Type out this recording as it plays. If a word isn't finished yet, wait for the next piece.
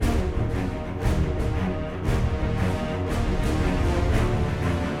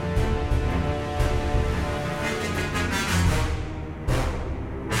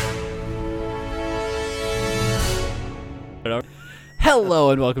Hello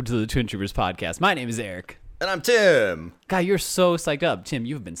and welcome to the Twin Troopers podcast. My name is Eric. And I'm Tim. God, you're so psyched up. Tim,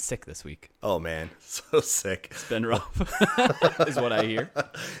 you've been sick this week. Oh, man. So sick. It's been rough, is what I hear.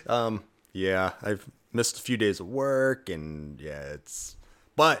 Yeah, I've missed a few days of work, and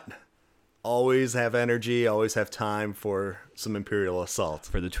but always have energy, always have time for some Imperial Assault.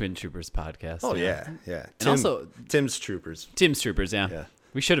 For the Twin Troopers podcast. Oh, yeah. And also, Tim's Troopers. Tim's Troopers, yeah. Yeah.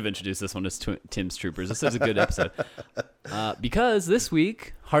 We should have introduced this one as Tim's Troopers. This is a good episode. Because this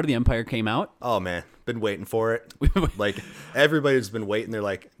week, Heart of the Empire came out. Oh, man. Been waiting for it. Like, everybody's been waiting. They're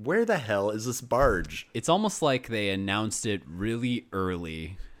like, where the hell is this barge? It's almost like they announced it really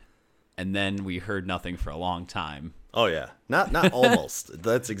early, and then we heard nothing for a long time. Oh, yeah. Not almost.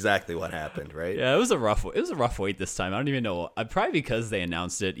 That's exactly what happened, right? Yeah, it was a rough wait this time. I don't even know. Probably because they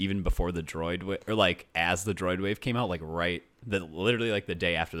announced it even before the droid wave, or like as the droid wave came out, like literally like the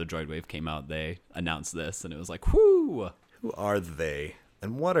day after the droid wave came out, they announced this, and it was like, whoo. Who are they?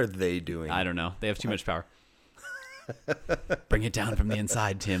 And what are they doing? I don't know. They have too much power. Bring it down from the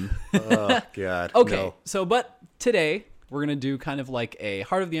inside, Tim. Oh, God. Okay, No. so but today we're going to do kind of like a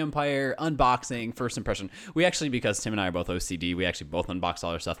Heart of the Empire unboxing, first impression. We actually, because Tim and I are both OCD, we actually both unboxed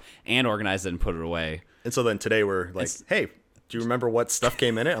all our stuff and organized it and put it away. And so then today we're like, hey, do you remember what stuff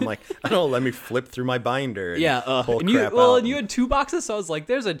came in it? I'm like, I don't know, let me flip through my binder. And pull and you crap out. and you had two boxes, so I was like,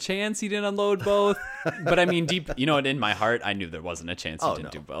 there's a chance he didn't unload both. But I mean, deep, in my heart, I knew there wasn't a chance he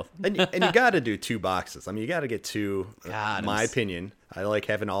didn't do both. and you got to do two boxes. I mean, you got to get two. God, my opinion, I like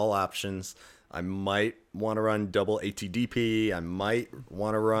having all options. I might want to run double ATDP. I might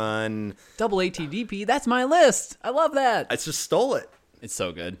want to run Double ATDP, that's my list. I love that. I just stole it. It's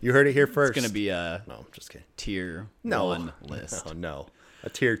so good. You heard it here first. It's going to be a No, I'm just kidding. tier No. 1 list. No. A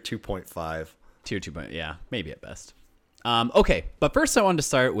tier 2.5. Tier 2, yeah, maybe at best. Okay, but first I wanted to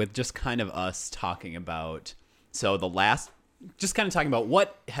start with just kind of us talking about, just kind of talking about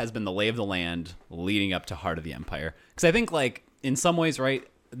what has been the lay of the land leading up to Heart of the Empire. Because I think, like, in some ways, right,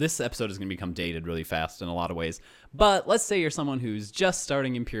 this episode is going to become dated really fast in a lot of ways. But let's say you're someone who's just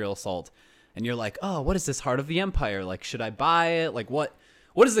starting Imperial Assault, and you're like, oh, what is this Heart of the Empire? Like, should I buy it? Like, what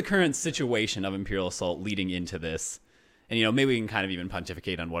is the current situation of Imperial Assault leading into this? And, maybe we can kind of even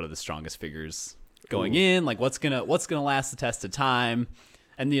pontificate on what are the strongest figures going in, like what's gonna last the test of time.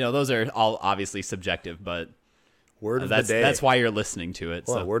 And, those are all obviously subjective, but Word of the day. That's why you're listening to it.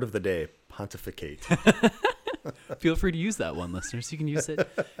 Well, So word of the day. Pontificate. feel free to use that one, listeners. You can use it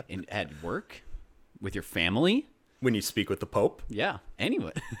at work, with your family. When you speak with the Pope. Yeah,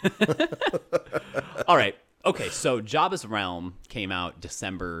 anyway. All right. Okay, so Jabba's Realm came out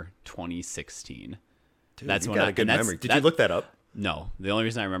December 2016. Dude, That's you when got a good memory. Did you look that up? No. The only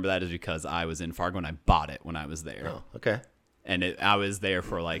reason I remember that is because I was in Fargo and I bought it when I was there. Oh, okay. And I was there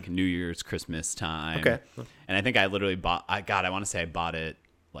for like New Year's, Christmas time. Okay. And I think I literally I want to say I bought it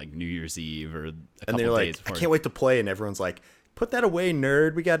like New Year's Eve or a couple And they're of like, days before. I can't wait to play. And everyone's like, put that away,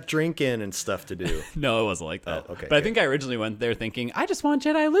 nerd. We got drinking and stuff to do. No, it wasn't like that. Oh, okay, but I good. think I originally went there thinking, I just want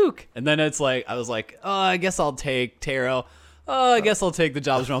Jedi Luke. And then it's like, I was like, oh, I guess I'll take Taro. Oh, I guess I'll take the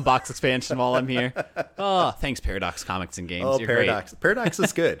Jabba's Realm box expansion while I'm here. Oh, thanks, Paradox Comics and Games. Oh, You're Paradox. Great. Paradox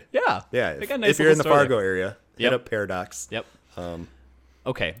is good. Yeah. Yeah. They got a nice If you're in the little store Fargo there. area, Yep. hit up Paradox. Yep.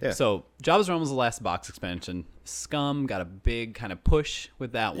 Okay, Yeah. so Jabba's Realm was the last box expansion. Scum got a big kind of push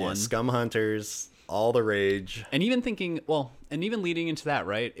with that Yeah, one. Scum Hunters, all the rage. And even even leading into that,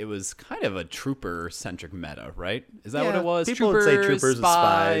 right? It was kind of a trooper-centric meta, right? Is that what it was? People would say troopers and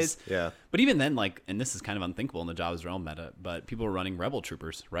spies. Yeah. But even then, like, and this is kind of unthinkable in the Jabba's Realm meta, but people were running rebel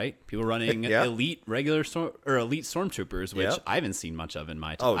troopers, right? People were running Yeah. elite elite stormtroopers, which Yep. I haven't seen much of in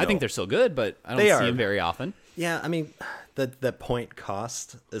my time. Oh, I think no. they're still good, but I don't They see are. them very often. Yeah, I mean, the point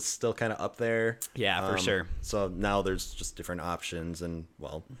cost is still kind of up there. Yeah, for sure. So now there's just different options. And,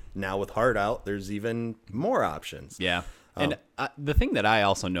 well, now with Heart out, there's even more options. Yeah. And the thing that I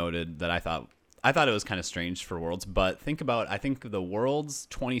also noted that I thought it was kind of strange for Worlds, but I think the Worlds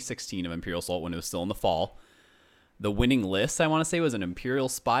 2016 of Imperial Assault, when it was still in the fall, the winning list, I want to say, was an Imperial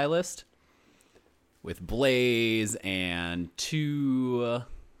spy list with Blaze and two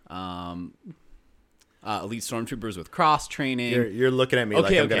elite stormtroopers with cross training. You're looking at me like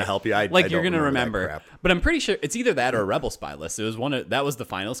I'm going to help you. I you're don't going to remember. remember that crap. But I'm pretty sure it's either that or a Rebel spy list. It was that was the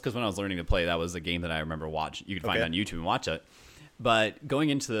finals, because when I was learning to play, that was a game that I remember watching. You could find on YouTube and watch it. But going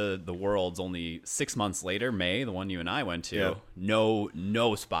into the Worlds only 6 months later, May, the one you and I went to, Yeah.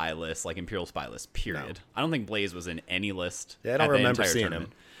 no spy list, like Imperial spy list, period. No. I don't think Blaze was in any list. Yeah, I don't at the remember entire seeing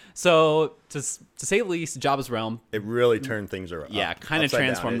tournament. him. So to say the least, Jabba's Realm, It really turned things around. Yeah, kinda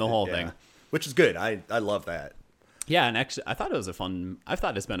transformed the whole thing. Which is good. I love that. Yeah, and actually, I thought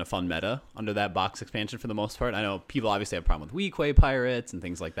it's been a fun meta under that box expansion for the most part. I know people obviously have a problem with Weequay pirates and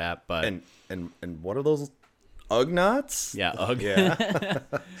things like that, but And what are those Ugnaughts? yeah, ugh. Yeah.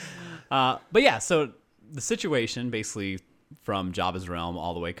 But yeah, so the situation basically from Jabba's Realm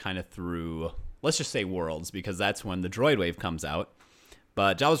all the way kind of through, let's just say Worlds, because that's when the Droid Wave comes out.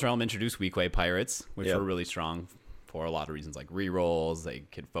 But Jabba's Realm introduced Weequay pirates, which Yep. were really strong for a lot of reasons, like rerolls. They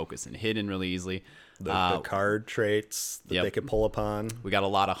could focus and hidden really easily. The card traits that Yep. they could pull upon. We got a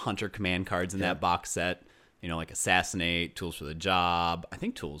lot of Hunter command cards in that box set. You know, like Assassinate, Tools for the Job. I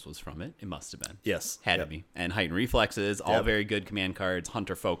think Tools was from it. It must have been. Yes. Had Yep. to be. And Heightened Reflexes, all Yep. very good command cards,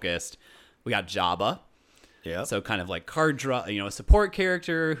 Hunter focused. We got Jabba. Yeah. So kind of like card draw, you know, a support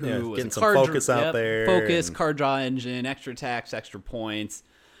character who Yeah, was getting a some card focus out there Focus, and- card draw engine, extra attacks, extra points.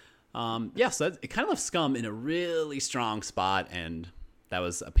 So it kind of left Scum in a really strong spot, and that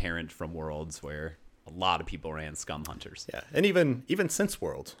was apparent from Worlds where a lot of people ran Scum Hunters. Yeah, and even since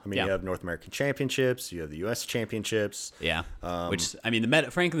World, I mean, Yeah. you have North American Championships, you have the U.S. Championships. Yeah, which I mean, the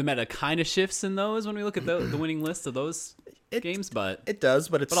meta kind of shifts in those when we look at the winning list of those games, but It does,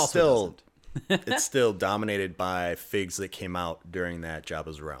 but it's also still doesn't. it's still dominated by figs that came out during that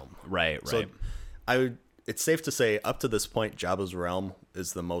Jabba's Realm. right. So it's safe to say up to this point, Jabba's Realm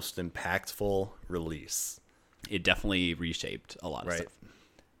is the most impactful release. It definitely reshaped a lot of Right. stuff,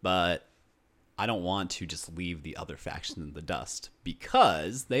 but I don't want to just leave the other factions in the dust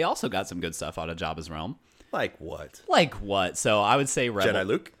because they also got some good stuff out of Jabba's Realm. Like what? Like what? So I would say Jedi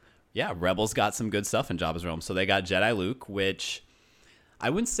Luke? Yeah, Rebels got some good stuff in Jabba's Realm. So they got Jedi Luke, which I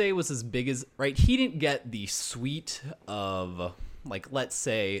wouldn't say was as big as, right? He didn't get the suite of, like, let's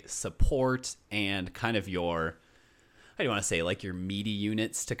say, support and kind of your, how do you want to say, like your meaty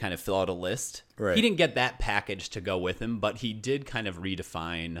units to kind of fill out a list. Right. He didn't get that package to go with him, but he did kind of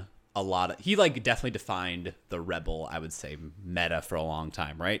redefine a lot of, he like definitely defined the Rebel, I would say, meta for a long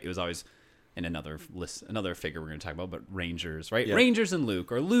time, right? It was always in another list, another figure we're going to talk about, but Rangers, right? Yeah. Rangers and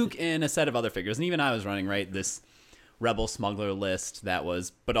Luke, or Luke and a set of other figures. And even I was running, right, this Rebel Smuggler list that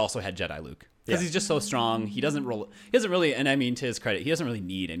was, but also had Jedi Luke. Because Yeah. he's just so strong. He doesn't really, and I mean, to his credit, he doesn't really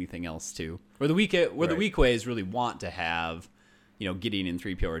need anything else to. Where the Weequays really want to have, you know, Gideon and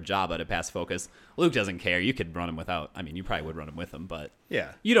 3PO or Jabba to pass focus. Luke doesn't care. You could run him without, I mean, you probably would run him with him, but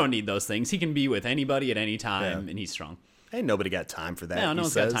Yeah. you don't need those things. He can be with anybody at any time, Yeah. and he's strong. Ain't nobody got time for that. No, he no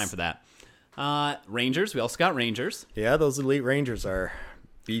one's got says. time for that. Rangers, we also got Rangers. Yeah, those elite Rangers are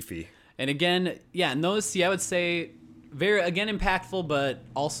beefy. And again, yeah, and those, I would say, very, again, impactful, but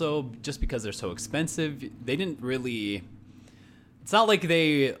also just because they're so expensive, they didn't really, it's not like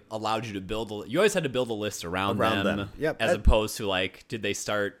they allowed you to you always had to build a list around them. Yep. As opposed to, like, did they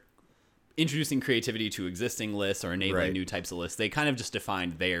start introducing creativity to existing lists or enabling Right. new types of lists? They kind of just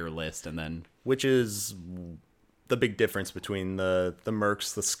defined their list and then, Which is the big difference between the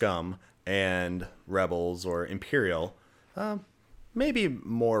Mercs, the Scum, and Rebels or Imperial. Maybe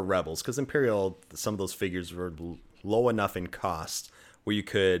more Rebels, because Imperial, some of those figures were low enough in cost where you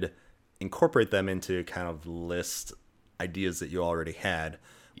could incorporate them into kind of list ideas that you already had.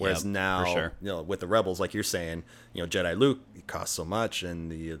 Whereas Yep, now, for sure. you know, with the Rebels, like you're saying, you know, Jedi Luke costs so much,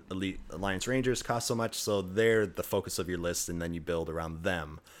 and the Elite Alliance Rangers cost so much, so they're the focus of your list, and then you build around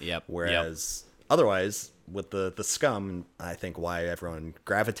them. Yep, Whereas otherwise, with the Scum, I think why everyone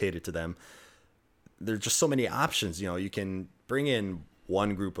gravitated to them, there's just so many options. You know, you can bring in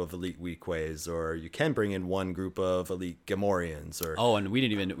one group of elite Weequays, or you can bring in one group of elite Gamorreans, or oh, and we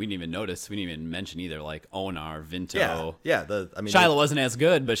didn't even mention either, like Onar, Vinto. yeah. Shiloh wasn't as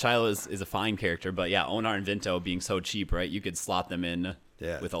good, but Shiloh is a fine character. But yeah, Onar and Vinto being so cheap, right? You could slot them in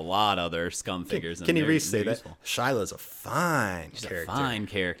with a lot of other Scum figures. Can you they're re-say that? useful. Shiloh's a fine He's character. a fine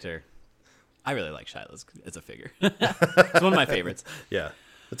character. I really like Shiloh as a figure. It's one of my favorites. Yeah,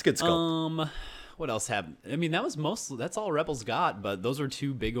 it's a good sculpt. What else happened? I mean, that's all Rebels got, but those were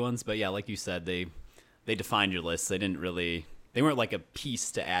two big ones. But yeah, like you said, they defined your lists. They weren't like a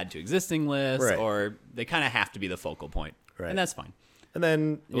piece to add to existing lists, Right. or they kind of have to be the focal point. Right. And that's fine. And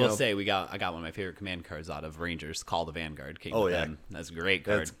then We'll say I got one of my favorite command cards out of Rangers, Call the Vanguard. Came with yeah. them. That's a great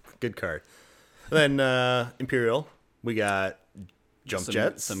card. that's a good card. And then Imperial, we got jump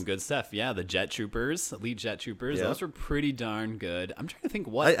jets. Some good stuff. Yeah, the Jet Troopers, Elite Jet Troopers. Yeah. Those were pretty darn good. I'm trying to think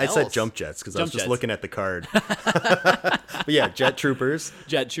what I else. said jump jets because I was Jump just jets. looking at the card. But yeah, jet troopers.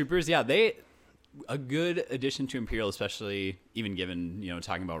 Jet Troopers, yeah, a good addition to Imperial, especially even given, you know,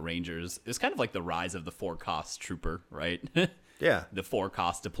 talking about Rangers. It was kind of like the rise of the 4-cost trooper, right? Yeah. The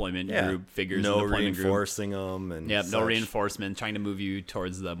 4-cost deployment Yeah. group figures. No in deployment group. reinforcing them. And Yeah, no such. reinforcement, trying to move you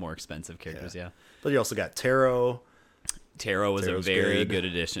towards the more expensive characters, yeah. But you also got Taro. Taro was Taro's a very good. good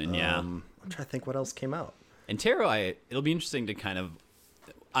addition, yeah. I'm trying to think what else came out. And Taro, it'll be interesting to kind of,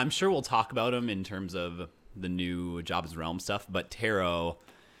 I'm sure we'll talk about him in terms of the new Jabba's Realm stuff, but Taro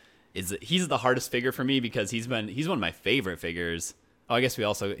he's the hardest figure for me because he's one of my favorite figures. Oh, I guess he's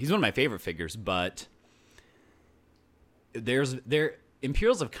one of my favorite figures, but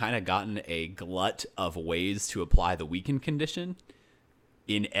Imperials have kind of gotten a glut of ways to apply the weaken condition.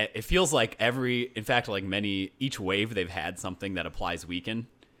 It feels like each wave they've had something that applies weaken.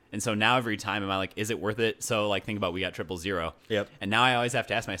 And so now every time am I like, is it worth it? So like think about we got 000. Yep. And now I always have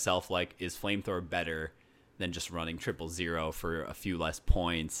to ask myself, like, is Flamethrower better than just running 000 for a few less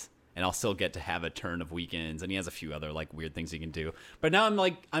points? And I'll still get to have a turn of weakens, and he has a few other like weird things he can do. But now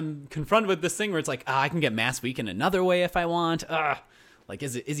I'm confronted with this thing where it's like, I can get mass weaken another way if I want. Like,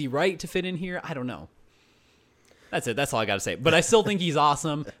 is he right to fit in here? I don't know. That's it. That's all I got to say. But I still think he's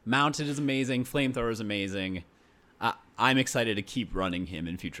awesome. Mounted is amazing. Flamethrower is amazing. I'm excited to keep running him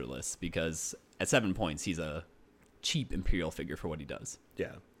in future lists because at 7 points, he's a cheap Imperial figure for what he does.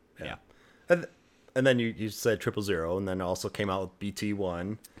 Yeah. Yeah. And then you said 000, and then also came out with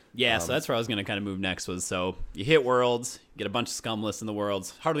BT1. Yeah, so that's where I was going to kind of move next was, so you hit Worlds, you get a bunch of scum lists in the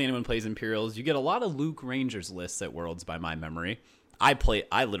Worlds, hardly anyone plays Imperials, you get a lot of Luke Rangers lists at Worlds by my memory. I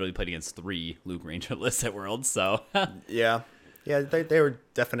literally played against 3 Luke Ranger lists at Worlds, so. Yeah, they were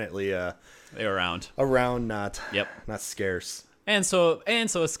definitely they were around. Not scarce. And so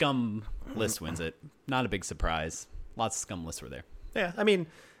a scum list wins it. Not a big surprise. Lots of scum lists were there. Yeah, I mean,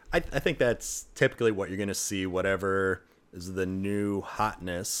 I think that's typically what you're going to see, whatever is the new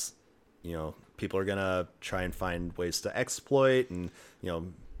hotness. People are going to try and find ways to exploit and,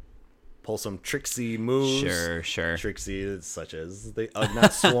 pull some tricksy moves. Sure. Tricksy, such as the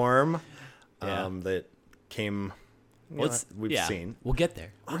Ugnaught Swarm that came, we've seen. We'll get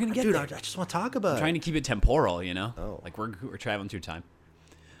there. We're going to get there. there. I just want to talk about trying to keep it temporal, Oh. Like we're traveling through time.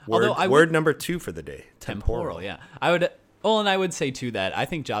 Word number 2 for the day. Temporal, yeah. And I would say too that I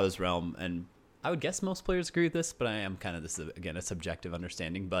think Jabba's Realm, and I would guess most players agree with this, but I am kind of this again a subjective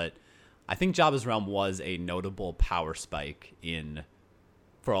understanding. But I think Jabba's Realm was a notable power spike in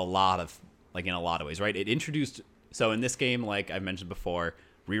a lot of ways, right? It introduced, so in this game, like I mentioned before,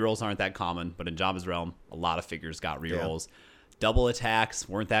 rerolls aren't that common, but in Jabba's Realm, a lot of figures got rerolls. Yeah. Double attacks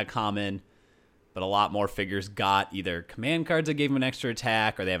weren't that common, but a lot more figures got either command cards that gave them an extra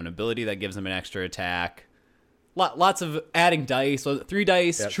attack, or they have an ability that gives them an extra attack. Lots of adding dice. So 3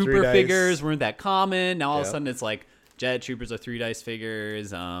 dice trooper figures weren't that common. Now all of a sudden it's like jet troopers are 3 dice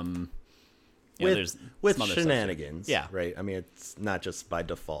figures. With shenanigans. Yeah. Right. I mean, it's not just by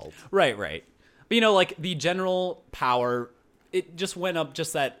default. Right. But like the general power, it just went up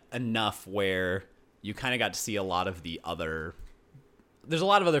just that enough where you kind of got to see a lot of the other. There's a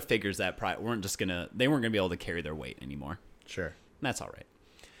lot of other figures that weren't gonna be able to carry their weight anymore. Sure. And that's all right.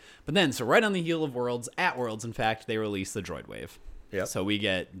 But then, so right on the heel of Worlds, at Worlds, in fact, they released the Droid Wave. Yep. So we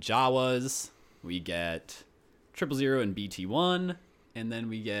get Jawas, we get 000 and BT1, and then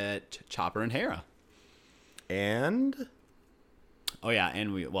we get Chopper and Hera. And? Oh, yeah,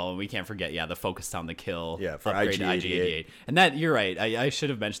 and we can't forget, the Focus on the Kill for upgrade to IG-88. IG-88. And that, you're right, I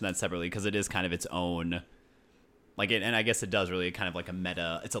should have mentioned that separately because it is kind of its own... and I guess it does really kind of like a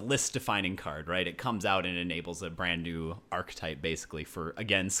meta. It's a list-defining card, right? It comes out and enables a brand new archetype, basically for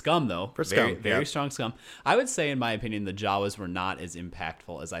again scum though. For scum, very strong scum. I would say, in my opinion, the Jawas were not as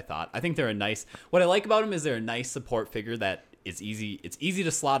impactful as I thought. I think they're a nice. What I like about them is they're a nice support figure that is easy. It's easy to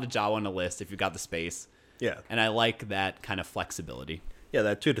slot a Jawa on a list if you've got the space. Yeah, and I like that kind of flexibility. Yeah,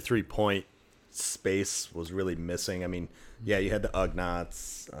 that 2 to 3 point space was really missing. I mean, you had the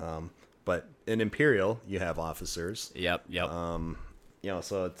Ugnaughts. But in Imperial, you have officers. Yep.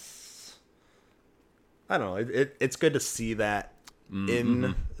 So it's, I don't know. It's good to see that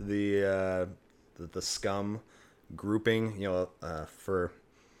in the scum grouping. For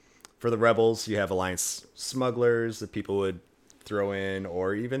the rebels, you have Alliance smugglers that people would throw in,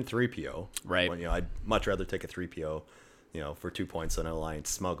 or even 3PO. Right. I'd much rather take a 3PO. For 2 points than an Alliance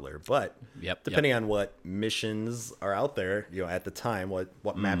smuggler. But depending on what missions are out there, at the time,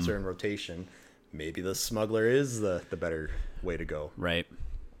 what maps are in rotation, maybe the smuggler is the better way to go. Right.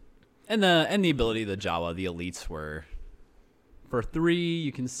 And the ability of the Jawa, the elites were for 3,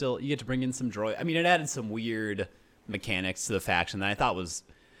 you get to bring in some droid. I mean, it added some weird mechanics to the faction that I thought was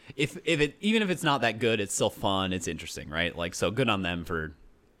even if it's not that good, it's still fun, it's interesting, right? Like, so good on them for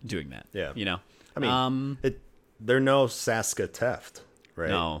doing that. Yeah. I mean, they're no Saska Teft, right?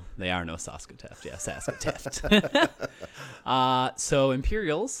 No, they are no Saska Teft. Yeah, Saska Teft. So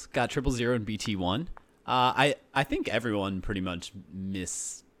Imperials got 000 and BT1. I think everyone pretty much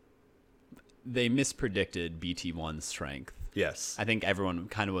mispredicted BT1's strength. Yes. I think everyone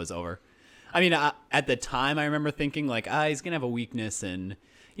kind of was over. I mean, at the time, I remember thinking like, he's gonna have a weakness, and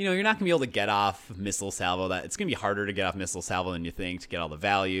you're not gonna be able to get off missile salvo. That it's gonna be harder to get off missile salvo than you think to get all the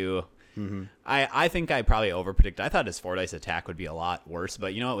value. Mm-hmm. I think I probably overpredicted. I thought his Fordyce attack would be a lot worse,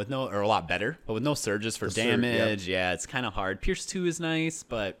 but or a lot better, but with no surges for damage, yeah, it's kind of hard. Pierce 2 is nice,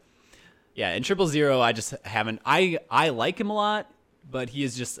 but yeah, in 000, I just haven't. I like him a lot, but he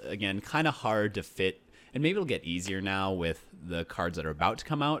is just again kind of hard to fit. And maybe it'll get easier now with the cards that are about to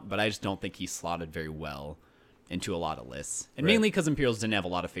come out, but I just don't think he's slotted very well into a lot of lists. And mainly because Imperials didn't have a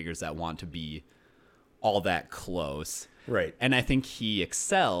lot of figures that want to be all that close. Right. And I think he like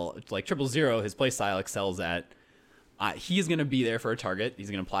 000, his playstyle excels at, he's going to be there for a target. He's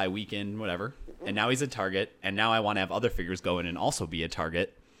going to apply weaken, whatever. And now he's a target. And now I want to have other figures go in and also be a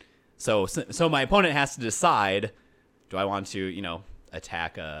target. So my opponent has to decide, do I want to,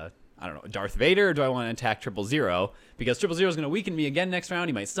 attack Darth Vader, or do I want to attack 000? Because 000 is going to weaken me again next round.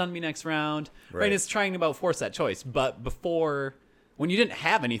 He might stun me next round. Right? It's trying to about force that choice. But before, when you didn't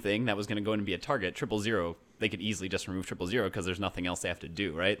have anything that was going to go in and be a target, 000, they could easily just remove 000 because there's nothing else they have to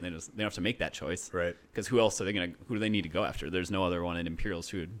do, right? They don't have to make that choice. Right. Because who do they need to go after? There's no other one in Imperials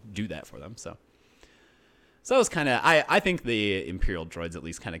who would do that for them. So it was kind of, I think the Imperial droids at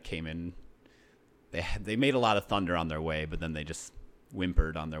least kind of came in. They made a lot of thunder on their way, but then they just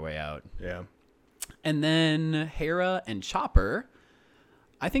whimpered on their way out. Yeah. And then Hera and Chopper.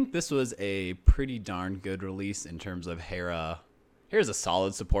 I think this was a pretty darn good release in terms of Hera. Hera's a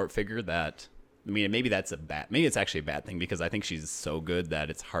solid support figure that, I mean, maybe it's actually a bad thing because I think she's so good that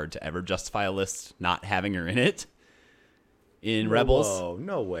it's hard to ever justify a list not having her in it. In Rebels. Whoa,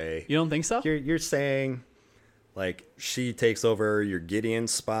 no way. You don't think so? You're saying like she takes over your Gideon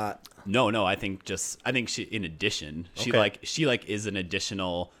spot? No, I think she in addition, she is an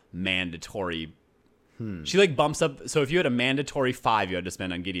additional mandatory. She like bumps up. So if you had a mandatory 5 you had to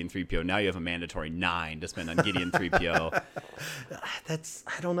spend on Gideon 3PO, now you have a mandatory 9 to spend on Gideon 3PO.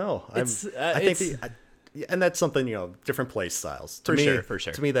 I don't know. And that's something, different play styles. For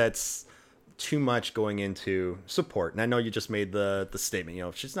sure. To me, that's too much going into support. And I know you just made the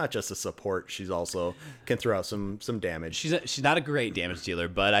statement, she's not just a support, she's also can throw out some damage. She's not a great damage dealer,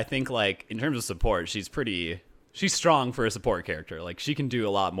 but I think like in terms of support, she's strong for a support character. Like she can do a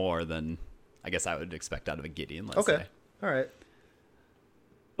lot more than I guess I would expect out of a Gideon, let's say. All right.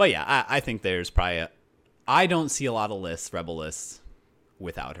 But yeah, I think there's probably I don't see a lot of lists, Rebel lists,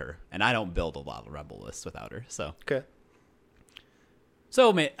 without her. And I don't build a lot of Rebel lists without her. So okay.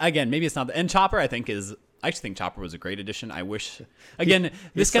 So again, maybe it's not. And Chopper, I actually think Chopper was a great addition. I wish, again,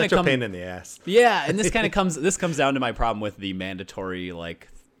 this kind of comes a pain in the ass. Yeah, and this kind of comes down to my problem with the mandatory like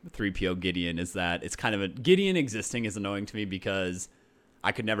 3PO Gideon is that it's kind of a Gideon existing is annoying to me because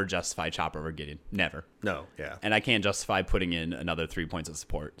I could never justify Chopper over Gideon, never. No, yeah. And I can't justify putting in another 3 points of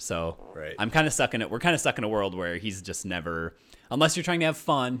support. So right. I'm kind of stuck in it. We're kind of stuck in a world where he's just never, unless you're trying to have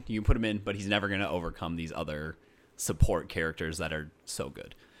fun, you can put him in, but he's never going to overcome these other support characters that are so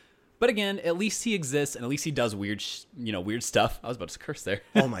good. But again, at least he exists, and at least he does weird stuff. I was about to curse there.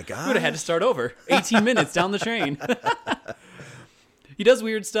 Oh my god! Would have had to start over. 18 minutes down the train. He does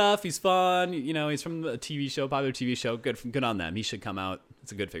weird stuff. He's fun. He's from a TV show, popular TV show. Good on them. He should come out.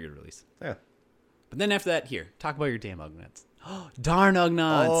 It's a good figure to release. Yeah. But then after that, talk about your damn Ugnaughts. Darn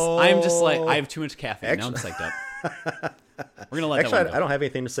Ugnaughts! Oh. I'm just like I have too much caffeine. Now I'm psyched up. We're gonna let that one go. I don't have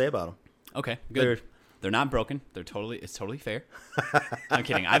anything to say about them. Okay, good. They're not broken. It's totally fair. I'm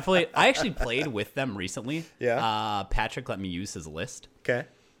kidding. I actually played with them recently. Yeah. Patrick let me use his list. Okay.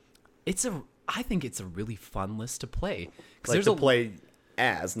 I think it's a really fun list to play. Like to play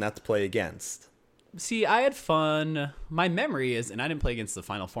as, not to play against. See, I had fun. My memory is, and I didn't play against the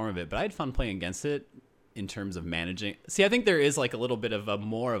final form of it, but I had fun playing against it in terms of managing. See, I think there is like a little bit of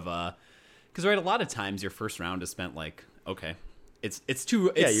a because a lot of times your first round is spent like, okay. It's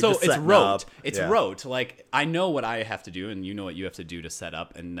rote. It's rote. Like I know what I have to do, and you know what you have to do to set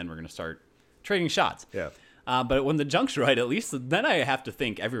up, and then we're gonna start trading shots. Yeah. But when the junk's right, at least then I have to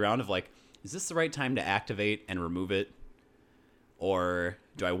think every round of like, is this the right time to activate and remove it, or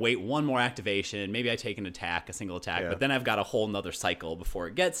do I wait one more activation? Maybe I take a single attack, but then I've got a whole nother cycle before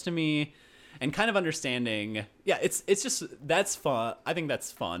it gets to me. And kind of understanding, it's just that's fun. I think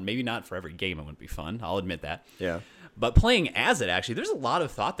that's fun. Maybe not for every game it wouldn't be fun. I'll admit that. Yeah. But playing as it, actually, there's a lot of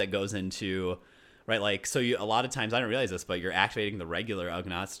thought that goes into, right? Like, so a lot of times, I don't realize this, but you're activating the regular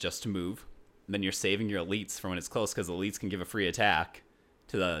Ugnaughts just to move. And then you're saving your elites for when it's close, because elites can give a free attack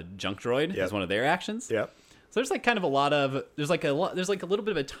to the junk droid as one of their actions. Yep. So there's like kind of a lot of, there's like a little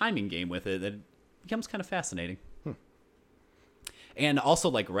bit of a timing game with it that becomes kind of fascinating. And also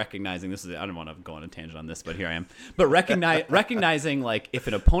like recognizing this is I don't want to go on a tangent on this, but here I am. But recognizing like if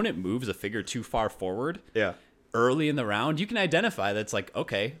an opponent moves a figure too far forward Yeah. early in the round, you can identify that's like,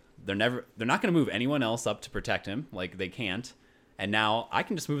 okay, they're not going to move anyone else up to protect him, like they can't. And now I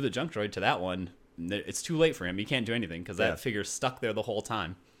can just move the junk droid to that one. It's too late for him. He can't do anything because that figure's stuck there the whole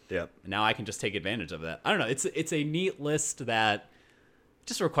time. Yep. And now I can just take advantage of that. I don't know. It's a neat list that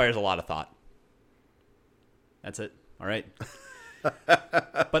just requires a lot of thought. That's it. All right.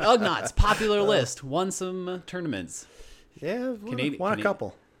 But Ugnaughts, popular list, won some tournaments. Yeah, won a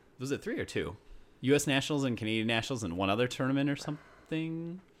couple. Was it 3 or 2? U.S. Nationals and Canadian Nationals and one other tournament or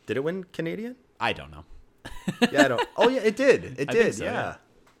something? Did it win Canadian? I don't know. Yeah, I don't. Oh, yeah, it did. It did, so, yeah.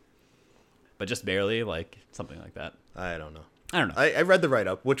 But just barely, like, something like that. I don't know. I don't know. I read the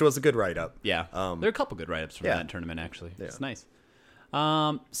write-up, which was a good write-up. Yeah. There are a couple good write-ups from that tournament, actually. Yeah. It's nice.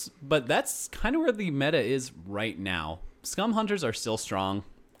 But that's kind of where the meta is right now. Scum Hunters are still strong.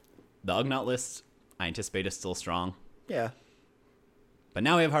 The Ugnaught list, I anticipate, is still strong. Yeah. But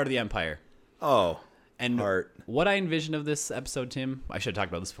now we have Heart of the Empire. Oh, and Heart. What I envision of this episode, Tim, I should have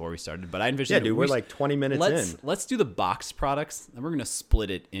talked about this before we started, but I envision... Yeah, dude, we're like 20 minutes in. Let's do the box products, and we're going to split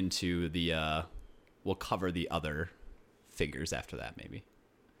it into the... we'll cover the other figures after that, maybe.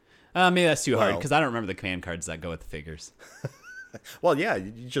 Maybe that's too hard, because I don't remember the command cards that go with the figures. Well, yeah,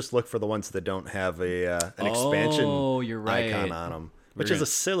 you just look for the ones that don't have an expansion you're right. icon on them, which is a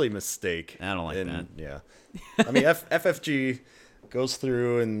silly mistake. I don't like that. Yeah. I mean, FFG goes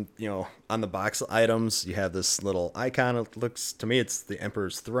through and, on the box items, you have this little icon. It looks, to me, it's the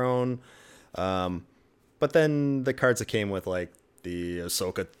Emperor's Throne. But then the cards that came with, like, the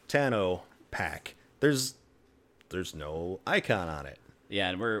Ahsoka Tano pack, there's no icon on it. Yeah,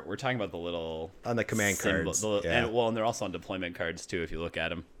 and we're talking about the little... On the command cards. Yeah. And they're also on deployment cards, too, if you look at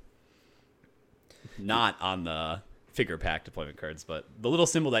them. Not on the figure pack deployment cards, but the little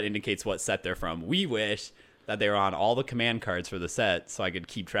symbol that indicates what set they're from. We wish that they were on all the command cards for the set so I could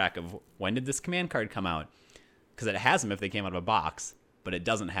keep track of when did this command card come out. Because it has them if they came out of a box, but it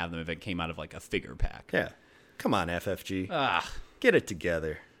doesn't have them if it came out of, like, a figure pack. Yeah. Come on, FFG. Get it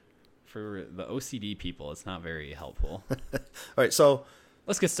together. For the OCD people, it's not very helpful. All right, so...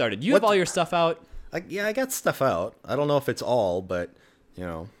 Let's get started. You have all your stuff out? I got stuff out. I don't know if it's all, but,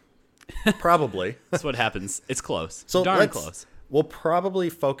 probably. That's what happens. It's close. So darn close. We'll probably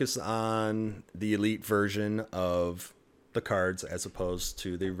focus on the elite version of the cards as opposed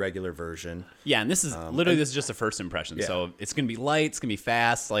to the regular version. Yeah, and this is literally this is just a first impression. Yeah. So it's going to be light. It's going to be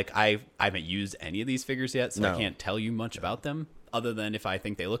fast. Like I haven't used any of these figures yet, so No. I can't tell you much about them other than if I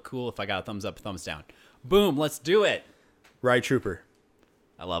think they look cool, if I got a thumbs up, thumbs down. Boom, let's do it. Ride Trooper.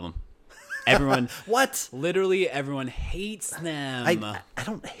 I love them. Everyone, What? literally everyone hates them. I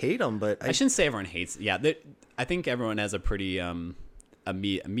don't hate them, but I shouldn't say everyone hates. Yeah, I think everyone has a pretty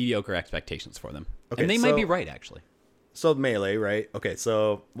mediocre expectations for them, Okay, and they might so- be right actually. So Melee, right? Okay,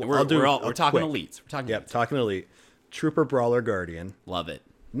 so We're talking elites. We're talking. Yeah, elites. talking elite. Trooper, Brawler, Guardian. Love it.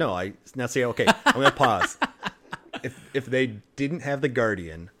 No, now say okay. I'm gonna pause. If they didn't have the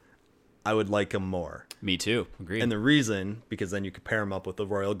Guardian, I would like them more. Me too. Agreed. And the reason, because then you could pair them up with the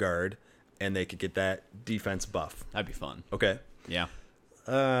Royal Guard, and they could get that defense buff. That'd be fun. Okay. Yeah.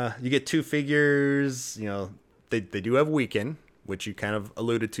 You get 2 figures. They do have Weaken, which you kind of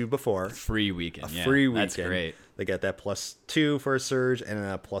alluded to before. Free weekend. Free weekend. That's great. They get that +2 for a surge and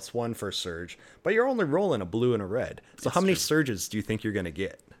a +1 for a surge. But you're only rolling a blue and a red. So how many surges do you think you're going to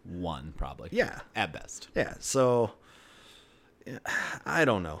get? 1 probably. Yeah. At best. Yeah. So I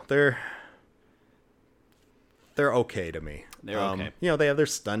don't know. They're okay to me. They're okay. They have their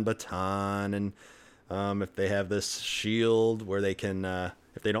stun baton, and if they have this shield where they can,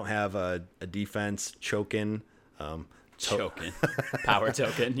 if they don't have a defense choking, Token. Power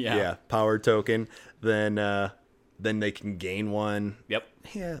token. Yeah. yeah, power token, then they can gain 1. Yep.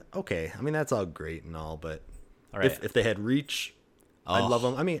 Yeah, okay. I mean, that's all great and all, but All right. if they had reach, I'd love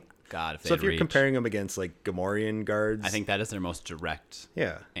them. I mean, God, if so if you're reach. comparing them against like Gamorrean guards, I think that is their most direct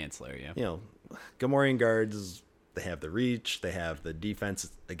yeah, ancillary. Yeah. Gamorrean guards, they have the reach, they have the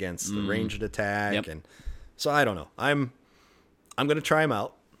defense against the ranged attack, Yep. and so I don't know. I'm gonna try them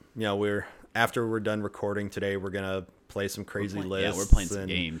out. After we're done recording today, we're gonna play some crazy lists. Yeah, we're playing some and,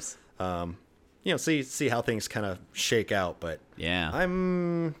 games. See how things kind of shake out. But Yeah.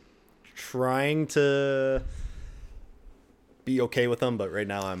 I'm trying to be okay with them, but right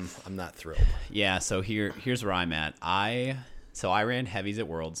now I'm not thrilled. Yeah, so here's where I'm at. I ran heavies at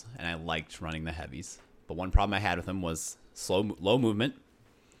Worlds, and I liked running the heavies. But one problem I had with them was low movement,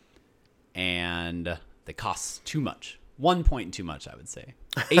 and they cost too much. 1 point too much, I would say.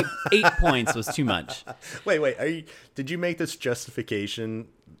 8 points was too much. Wait. Did you make this justification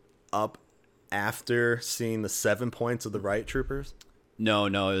up after seeing the 7 points of the riot troopers? No,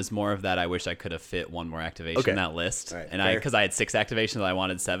 it was more of that. I wish I could have fit one more activation in that list. All right, and fair. because I had 6 activations, I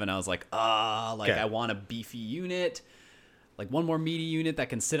wanted 7. I was like, Okay. I want a beefy unit, like one more meaty unit that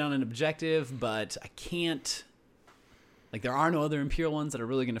can sit on an objective, but I can't. Like, there are no other Imperial ones that are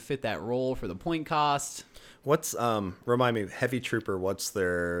really going to fit that role for the point cost. What's remind me, heavy trooper, what's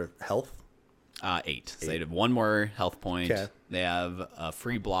their health? 8. So they have 1 more health point. Okay. They have a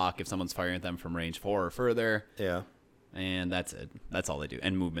free block if someone's firing at them from range 4 or further. Yeah. And that's it. That's all they do.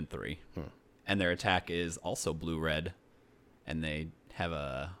 And movement 3. And their attack is also blue-red. And they have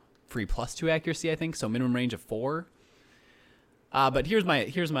a free +2 accuracy, I think. So minimum range of 4. But here's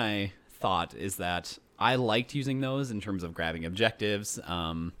my thought is that I liked using those in terms of grabbing objectives.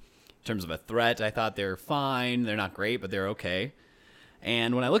 In terms of a threat, I thought they're fine. They're not great, but they're okay.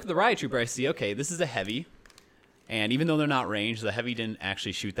 And when I look at the riot trooper, I see, okay, this is a heavy. And even though they're not ranged, the heavy didn't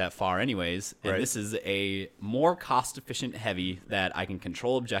actually shoot that far anyways. And Right. this is a more cost-efficient heavy that I can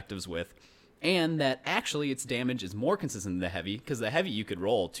control objectives with. And that actually its damage is more consistent than the heavy. Because the heavy, you could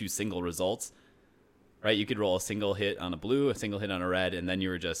roll 2 single results. Right? You could roll a single hit on a blue, a single hit on a red, and then you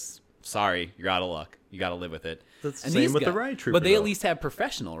were just, sorry, you're out of luck. You got to live with it. That's the And same these with the guys- riot trooper, But they though. at least have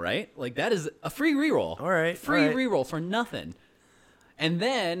professional, right? Like, that is a free reroll. All right, Free all right. reroll for nothing. And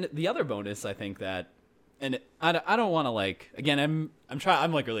then the other bonus, I think that, and I don't want to like, again,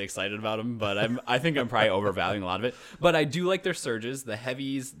 I'm like really excited about them, but I think I'm probably overvaluing a lot of it. But I do like their surges. The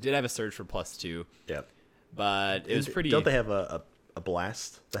heavies did have a surge for +2, Yep. but it was pretty. Don't they have a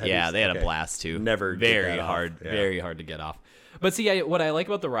blast? The heavies? Yeah, they had Okay. a blast too. Never get very that off. hard, Yeah. very hard to get off. But see, what I like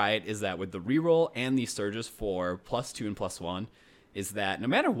about the riot is that with the reroll and these surges for +2 and +1, is that no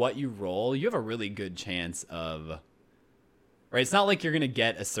matter what you roll, you have a really good chance of. Right, it's not like you're gonna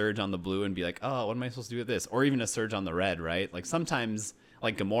get a surge on the blue and be like, oh, what am I supposed to do with this? Or even a surge on the red, right? Like sometimes,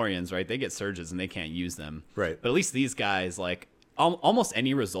 like Gamorreans, right? They get surges and they can't use them. Right. But at least these guys, like almost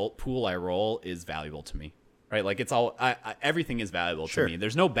any result pool I roll is valuable to me, right? Like it's all, everything is valuable Sure. to me.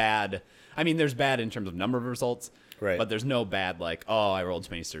 There's no bad. I mean, there's bad in terms of number of results, Right. But there's no bad like, oh, I rolled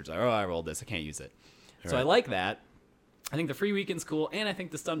too many surges. Oh, I rolled this. I can't use it. So I Right. like that. I think the free weekend's cool, and I think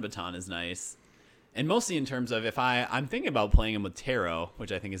the stun baton is nice. And mostly in terms of if I'm thinking about playing him with Tarot,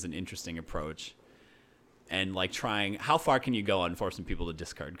 which I think is an interesting approach, and like trying how far can you go on forcing people to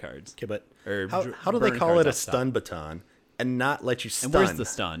discard cards? Okay, but Or how do they burn call cards it a off top. stun baton and not let you stun? And where's the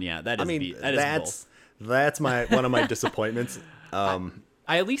stun? Yeah, that is I mean, that is that's one of my disappointments. I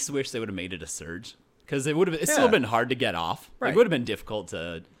at least wish they would have made it a surge because it's still Yeah. been hard to get off. Right. It would have been difficult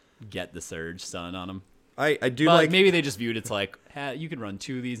to get the surge stun on them. I do But like maybe they just viewed it's like you could run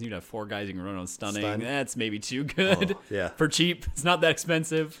 2 of these and you'd have 4 guys you can run on stunning. Stun. That's maybe too good. Oh, yeah. For cheap. It's not that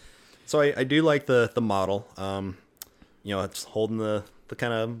expensive. So I do like the model. It's holding the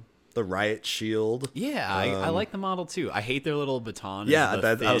kind of the riot shield. Yeah, I like the model too. I hate their little baton. Yeah,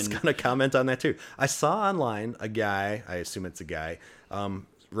 the I was thin- gonna comment on that too. I saw online a guy, I assume it's a guy,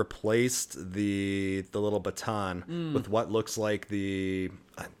 replaced the little baton with what looks like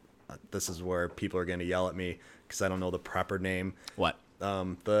this is where people are gonna yell at me because I don't know the proper name. What?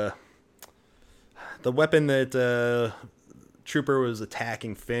 The weapon that Trooper was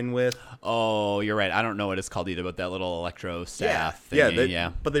attacking Finn with. Oh, you're right. I don't know what it's called either, but that little electro staff thingy.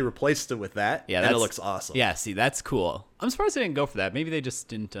 Yeah. But they replaced it with that. Yeah, and it that's- looks awesome. Yeah, see, that's cool. I'm surprised they didn't go for that. Maybe they just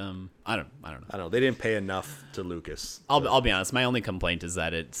didn't. I don't know. I don't know. They didn't pay enough to Lucas. I'll be honest. My only complaint is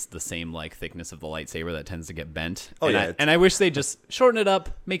that it's the same like thickness of the lightsaber that tends to get bent. Oh, and yeah, and I wish they just shorten it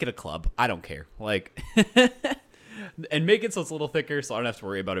up, make it a club. I don't care. Like, and make it so it's a little thicker, so I don't have to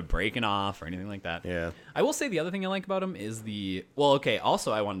worry about it breaking off or anything like that. Yeah. I will say the other thing I like about them is okay.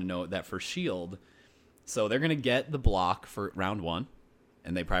 Also, I wanted to note that for shield, so they're gonna get the block for round 1,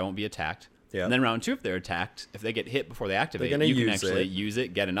 and they probably won't be attacked. Yeah. And then round 2, if they're attacked, if they get hit before they activate, gonna you can use actually it. use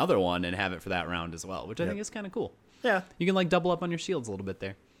it, get another one, and have it for that round as well, which I Yep. think is kind of cool. Yeah. You can like double up on your shields a little bit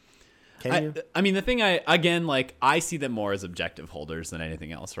there. Can you? I mean, the thing I see them more as objective holders than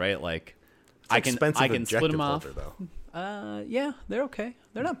anything else, right? Like, I can split objective them off. holder, though. Yeah, they're okay.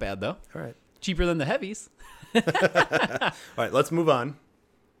 They're not bad though. All right. Cheaper than the heavies. All right. Let's move on.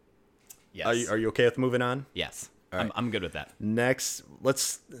 Yes. Are you okay with moving on? Yes. right. I'm good with that. Next,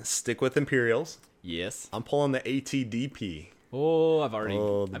 let's stick with Imperials. Yes. I'm pulling the ATDP. Oh, I've already.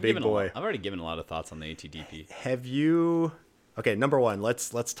 the I've big given boy. I've already given a lot of thoughts on the ATDP. Have you? Okay, number one. Let's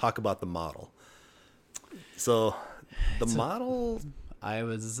talk about the model. So, the model. I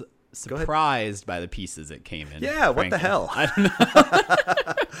was ahead. surprised by the pieces it came in. Yeah, what the frankly. hell? I don't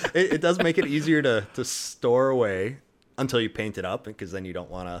know. It does make it easier to store away until you paint it up, because then you don't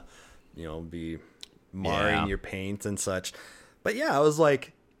want to, be marring Yeah. your paint and such. But yeah, I was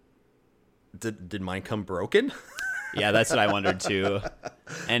like, did mine come broken? Yeah, that's what I wondered too.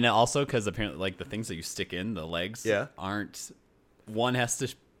 And also because apparently, like, the things that you stick in the legs, Yeah. aren't. One has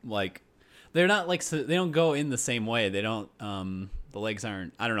to like, they're not like they don't go in the same way. They don't. The legs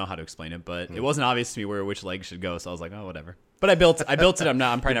aren't. I don't know how to explain it, but it wasn't obvious to me which leg should go. So I was like, oh, whatever. But I built it. I'm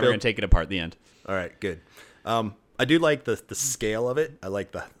probably never built- gonna take it apart at the end. All right, good. I do like the scale of it. I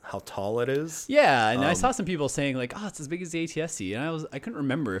like how tall it is. Yeah, and I saw some people saying like, oh, it's as big as the ATSD, and I couldn't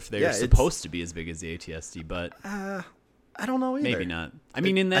remember if they're Yeah, it's- supposed to be as big as the ATSD, but I don't know either. maybe not. I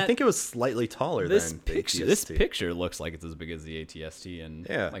mean, in that I think it was slightly taller this than the picture, ATST. this picture looks like it's as big as the ATST, and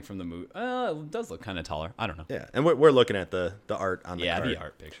Yeah. like from the movie, it does look kind of taller. I don't know. Yeah, and we're looking at the art on the Yeah, card. the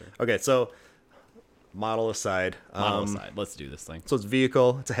art picture. Okay, so model aside. Model aside, let's do this thing. So it's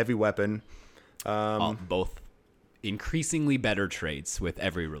vehicle. It's a heavy weapon. Both increasingly better traits with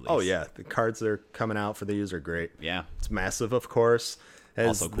every release. Oh yeah, the cards that are coming out for these are great. Yeah. It's massive, of course. Has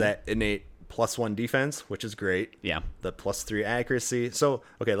Also cool. that innate +1 defense, which is great. Yeah. The +3 accuracy. So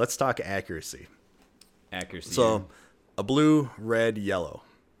okay, let's talk accuracy. Accuracy. So a blue, red, yellow,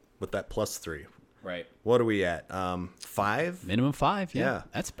 with that +3. right. What are we at? 5? Minimum 5. Yeah. Yeah.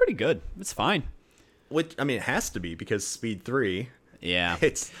 That's pretty good. It's fine. Which I mean, it has to be because speed 3. Yeah.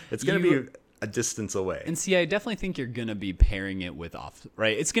 It's gonna You- be a distance away. And see, I definitely think you're gonna be pairing it with off.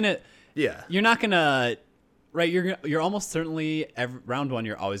 Right. It's gonna. Yeah. You're not gonna. Right. You're almost certainly round 1.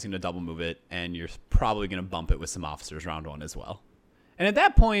 You're always gonna double move it, and you're probably gonna bump it with some officers round 1 as well. And at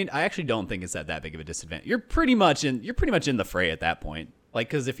that point, I actually don't think it's at that big of a disadvantage. You're pretty much in the fray at that point. Like,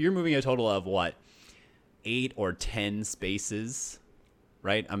 because if you're moving a total of what, 8 or 10 spaces,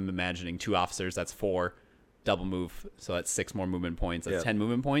 right? I'm imagining 2 officers. That's 4. Double move, so that's 6 more movement points. That's Yep. 10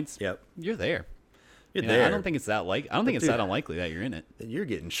 movement points. Yep. You're there. You're You know, there. I don't think it's that Dude. that unlikely that you're in it. You're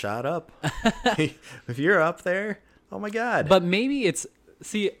getting shot up. If you're up there, oh my god. But maybe it's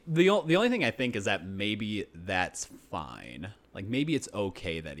the only thing I think is that maybe that's fine. Like maybe it's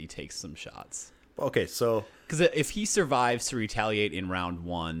okay that he takes some shots. okay, so Because if he survives to retaliate in round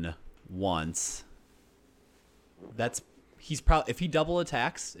 1 once, he's probably, if he double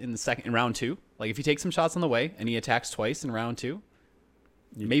attacks in round 2, like if he takes some shots on the way and he attacks twice in round 2,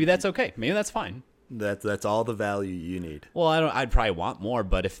 maybe that's okay. Maybe that's fine. that's all the value you need. Well, I'd probably want more,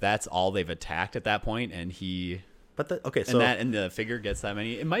 but if that's all they've attacked at that point and he But so and the figure gets that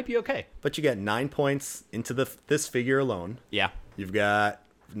many, it might be okay. but you get 9 points into this figure alone. Yeah. You've got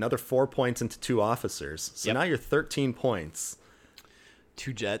another 4 points into 2 officers. So Yep. now you're 13 points.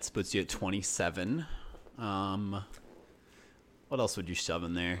 2 jets puts you at 27. What else would you shove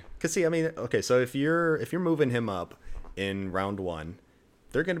in there? Cuz see, I mean, okay, so if you're moving him up in round 1,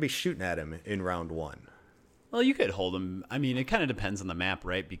 they're going to be shooting at him in round 1. Well, you could hold him. I mean, it kind of depends on the map,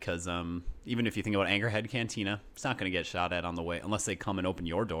 right? Because even if you think about Angerhead Cantina, it's not going to get shot at on the way unless they come and open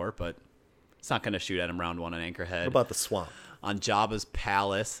your door, but it's not going to shoot at him round 1 on Anchorhead. What about the swamp? On Jabba's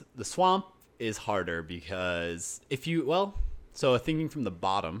palace, the swamp is harder because so thinking from the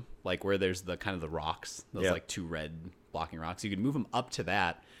bottom, like where there's the kind of the rocks, those Yeah. like 2 red blocking rocks, you could move him up to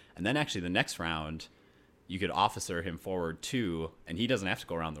that, and then actually the next round you could officer him forward too, and he doesn't have to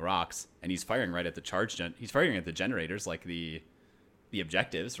go around the rocks, and he's firing right at the he's firing at the generators, like the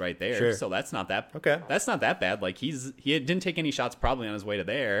objectives right there. Sure. So that's not that Okay. That's not that bad. Like he didn't take any shots probably on his way to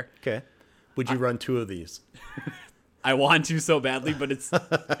there. Okay. Would you run 2 of these? I want to so badly, but it's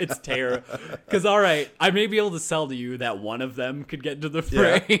terrible. Because all right, I may be able to sell to you that one of them could get into the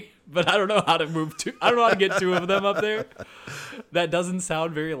fray, but I don't know how to move 2. I don't know how to get 2 of them up there. That doesn't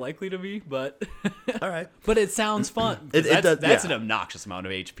sound very likely to me, but All right. but it sounds fun. It does, That's yeah. an obnoxious amount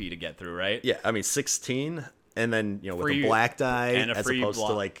of HP to get through, right? Yeah, I mean 16 and then, with Free- a black die and a as free opposed block,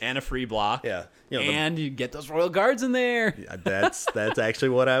 to like and a free block. yeah, and you get those royal guards in there. that's actually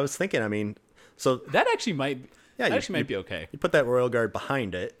what I was thinking. I mean, so That actually might. Yeah, that you- actually might be okay. you put that royal guard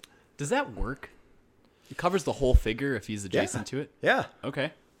behind it. Does that work? It covers the whole figure if he's adjacent to it. Yeah.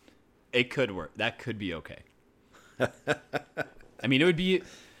 Okay. It could work. That could be okay. I mean, it would be.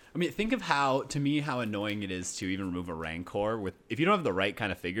 I mean, think of how annoying it is to even remove a Rancor with if you don't have the right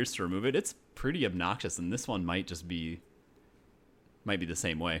kind of figures to remove it. It's pretty obnoxious, and this one might be the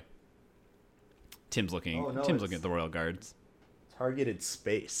same way. Tim's looking. Oh, no, Tim's it's- looking at the Royal Guards. Targeted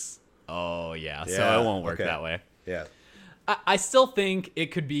space. Oh yeah, so Yeah, it won't work okay. that way. Yeah. I still think it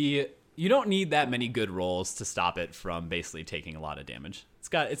could be. You don't need that many good rolls to stop it from basically taking a lot of damage. It's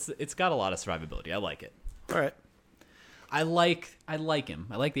got a lot of survivability. I like it. All right. I like him.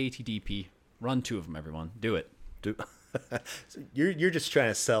 I like the ATDP. Run 2 of them, everyone. Do it. Do so you're just trying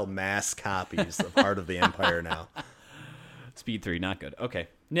to sell mass copies of Heart of the Empire now. Speed 3, not good. Okay,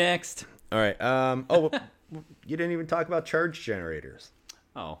 next. All right. Oh, you didn't even talk about charge generators.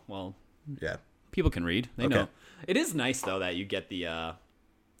 Oh, well, Yeah. people can read. They Okay. know. It is nice, though, that you get the...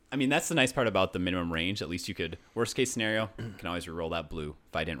 I mean, that's the nice part about the minimum range. At least you could... Worst case scenario, can always reroll that blue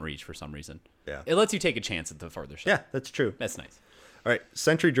if I didn't reach for some reason. Yeah. It lets you take a chance at the farther shot. Yeah, that's true. That's nice. All right.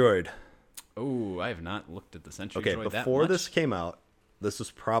 Sentry Droid. Oh, I have not looked at the Sentry Okay, Droid that before much. this came out, this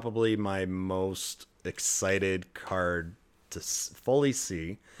was probably my most excited card to fully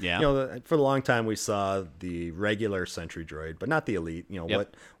see. Yeah. You know, for a long time we saw the regular Sentry Droid, but not the Elite. You know,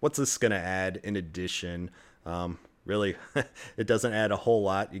 Yep. what's this going to add in addition? Really, it doesn't add a whole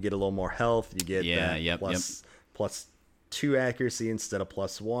lot. You get a little more health. You get plus 2 accuracy instead of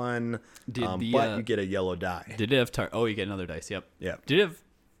 +1. But you get a yellow die. Did it have... you get another dice. Yep. Yep. Did it have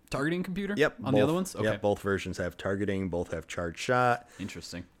targeting computer? Yep. On the other ones? Okay. Yep. Both versions have targeting. Both have charge shot.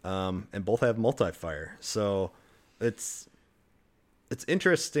 Interesting. And both have multi-fire. So it's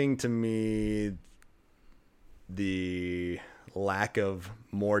interesting to me the lack of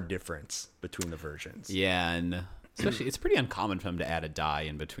more difference between the versions. Yeah, and especially it's pretty uncommon for them to add a die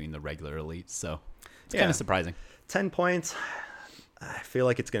in between the regular elites, so it's Yeah. kind of surprising. 10 points. I feel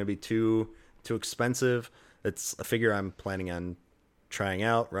like it's going to be too expensive. It's a figure I'm planning on trying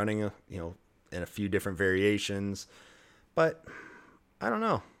out, running, in a few different variations. But I don't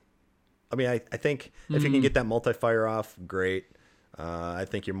know. I mean, I think if you can get that multi-fire off, great. I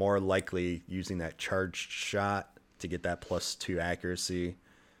think you're more likely using that charged shot to get that +2 accuracy.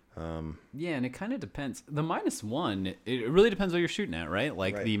 Yeah, and it kind of depends. The -1, it really depends what you're shooting at, right?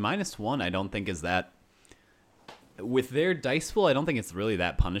 Like Right. the -1, I don't think is that. With their dice pool, I don't think it's really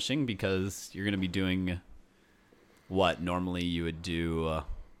that punishing because you're going to be doing what normally you would do.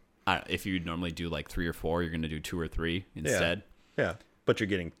 If you normally do like 3 or 4, you're going to do 2 or 3 instead. Yeah. But you're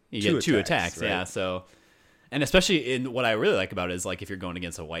getting You two get 2 attacks, right? yeah. So, and especially in what I really like about it is like if you're going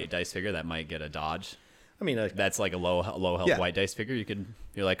against a white dice figure that might get a dodge. I mean, That's like a low health Yeah. white dice figure.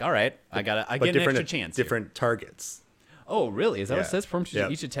 You're like, all right, I get an extra chance. here. different targets. Oh, really? Is that what it Yeah. says? From Yeah.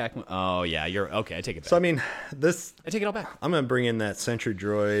 each attack. Oh, yeah. You're okay. I take it back. So I mean, I take it all back. I'm gonna bring in that Sentry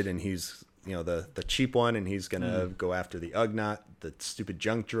Droid, and he's the cheap one, and he's gonna go after the Ugnaught, the stupid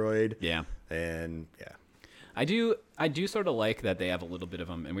junk droid. Yeah. And yeah, I do sort of like that they have a little bit of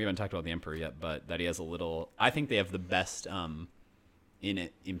them, and we haven't talked about the Emperor yet, but that he has a little. I think they have the best in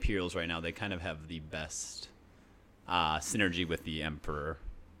Imperials right now. They kind of have the best synergy with the Emperor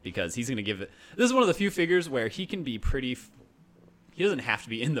because he's going to give it. This is one of the few figures where he can be pretty. He doesn't have to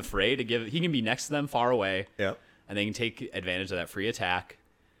be in the fray to give. He can be next to them, far away, yep. and they can take advantage of that free attack,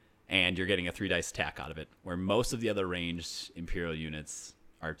 and you're getting a 3 dice attack out of it. Where most of the other ranged Imperial units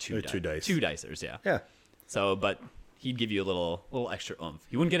are two dice. 2 dicers, yeah. Yeah. So, but he'd give you a little extra oomph.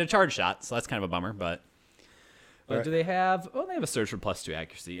 He wouldn't get a charge shot, so that's kind of a bummer. But Right. do they have? Oh, they have a surge for +2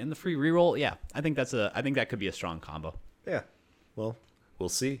 accuracy and the free reroll. Yeah, I think that could be a strong combo. Yeah. Well, we'll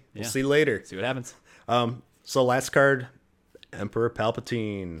see. We'll Yeah. see later. See what happens. So last card, Emperor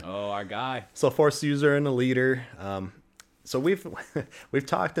Palpatine. Oh, our guy. So Force user and a leader. So we've we've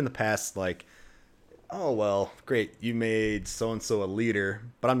talked in the past like, oh well, great, you made so and so a leader,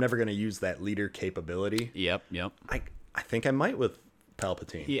 but I'm never going to use that leader capability. Yep. I think I might with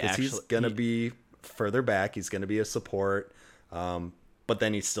Palpatine because he's actually- going to be further back. He's going to be a support. But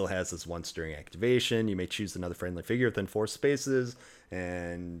then he still has this once during activation. You may choose another friendly figure within 4 spaces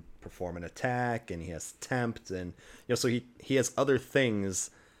and perform an attack, and he has tempt, and so he has other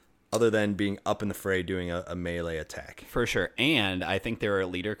things other than being up in the fray doing a melee attack. For sure. And I think there were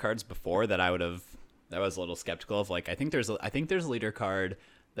leader cards before that I was a little skeptical of. Like I think there's a leader card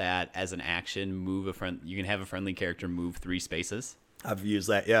that as an action you can have a friendly character move 3 spaces. I've used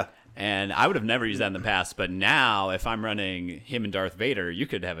that, yeah. And I would have never used that in the past, but now if I'm running him and Darth Vader, you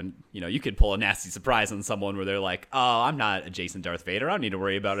could you could pull a nasty surprise on someone where they're like, "Oh, I'm not adjacent Darth Vader. I don't need to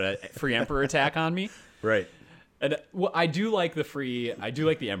worry about a free Emperor attack on me." Right. And I do like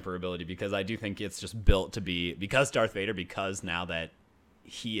the Emperor ability because I do think it's just built to be because Darth Vader, because now that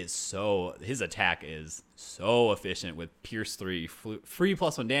his attack is so efficient with Pierce 3, free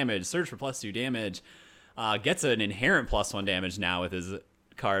 +1 damage, surge for +2 damage, gets an inherent +1 damage now with his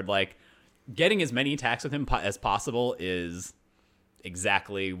card. Like getting as many attacks with him as possible is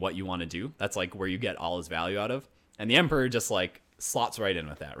exactly what you want to do. That's like where you get all his value out of. And the Emperor just like slots right in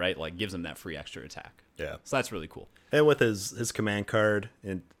with that, right? Like gives him that free extra attack. Yeah. So that's really cool. And with his command card,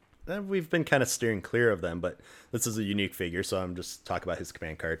 and we've been kind of steering clear of them, but this is a unique figure, so I'm just talking about his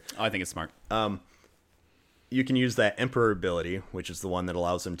command card. Oh, I think it's smart. You can use that Emperor ability, which is the one that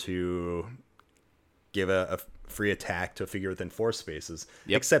allows him to give a free attack to a figure within 4 spaces.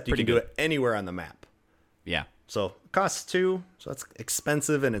 Yep, Except you pretty can good. do it anywhere on the map. Yeah. So it costs 2, so that's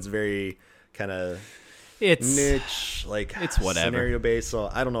expensive and it's very kind of It's niche, like it's whatever. scenario based. So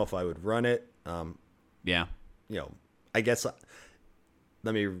I don't know if I would run it. Yeah. I guess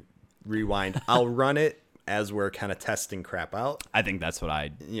let me rewind. I'll run it as we're kind of testing crap out. I think that's what I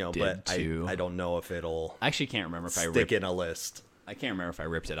did But too. I don't know if it'll I actually can't remember if I stick ripped in a list. I can't remember if I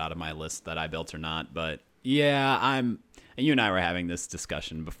ripped it out of my list that I built or not, but yeah, and you and I were having this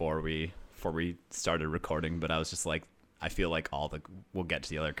discussion before we started recording, but I was just like, I feel like we'll get to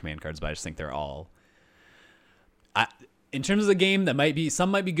the other command cards, but I just think they're all in terms of the game,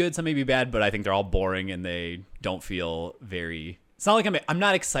 some might be good, some may be bad, but I think they're all boring and they don't feel very. It's not like I'm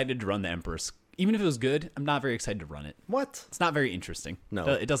not excited to run the Empress. Even if it was good, I'm not very excited to run it. What? It's not very interesting. No.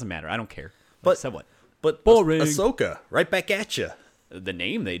 It doesn't matter. I don't care. But so what? But Boring. Ahsoka, right back at you. The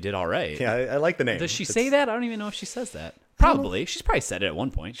name they did all right. Yeah, I like the name. Does she say that? I don't even know if she says that. Probably. She's probably said it at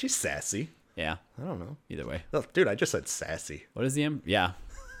one point. She's sassy. Yeah. I don't know. Either way. Oh, dude, I just said sassy. What is the Yeah.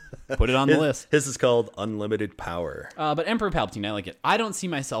 Put it on the list. His is called Unlimited Power. But Emperor Palpatine, I like it. I don't see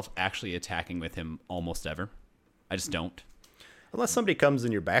myself actually attacking with him almost ever. I just don't. Unless somebody comes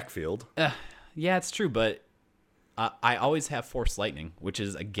in your backfield. Yeah, it's true, but I always have Force Lightning, which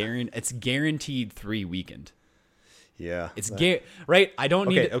is it's guaranteed 3 weakened. Yeah. It's right? I don't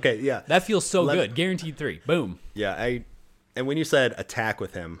need Okay, yeah. That feels so good. Guaranteed 3. Boom. Yeah, and when you said attack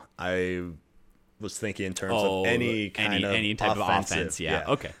with him, I was thinking in terms of any type of offense. Yeah.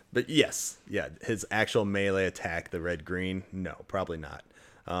 Okay. But yes, yeah, his actual melee attack, the red green, no, probably not.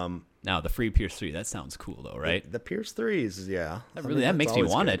 Now the free Pierce 3, that sounds cool though, right? The Pierce 3s, yeah. That makes me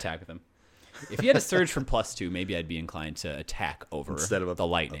want to attack with him. If he had a surge from +2, maybe I'd be inclined to attack over instead of the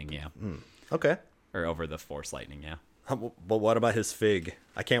lightning, yeah. Okay. Or over the Force Lightning, yeah. But what about his fig?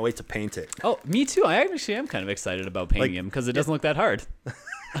 I can't wait to paint it. Oh, me too. I actually am kind of excited about painting him because it doesn't look that hard.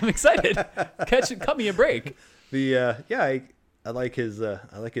 I'm excited. Cut me a break. I like his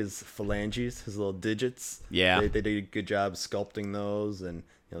phalanges, his little digits. Yeah, they did a good job sculpting those, and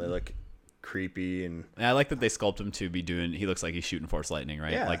they look creepy. And I like that they sculpt him to be doing. He looks like he's shooting Force Lightning,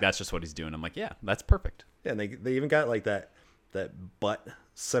 right? Yeah. Like that's just what he's doing. I'm like, yeah, that's perfect. Yeah, and they even got like that butt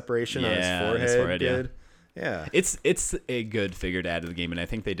separation on his forehead. Good. Yeah. It's a good figure to add to the game, and I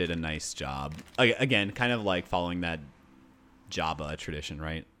think they did a nice job. Again, kind of like following that Jabba tradition,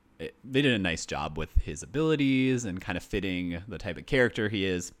 right? They did a nice job with his abilities and kind of fitting the type of character he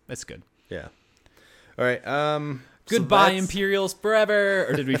is. That's good. Yeah. All right. Goodbye, Imperials forever.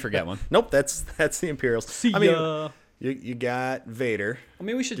 Or did we forget one? Nope. That's the Imperials. See ya. I mean, you got Vader. I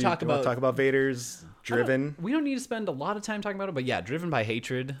mean, we should talk about Vader's Driven. We don't need to spend a lot of time talking about it, but yeah, Driven by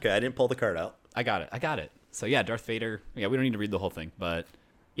Hatred. Okay, I didn't pull the card out. I got it. So yeah, Darth Vader. Yeah, we don't need to read the whole thing, but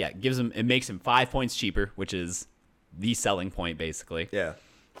yeah, it makes him 5 points cheaper, which is the selling point basically. Yeah.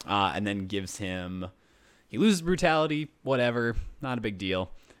 And then gives him, he loses brutality, whatever, not a big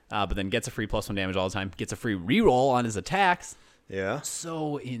deal. But then gets a free +1 damage all the time. Gets a free reroll on his attacks. Yeah.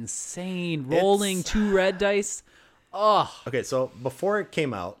 So insane. Rolling 2 red dice. Oh. Okay, so before it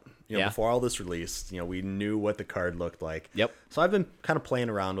came out, before all this released, we knew what the card looked like. Yep. So I've been kind of playing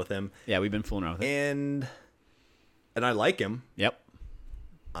around with him. Yeah, we've been fooling around with it. And I like him. Yep.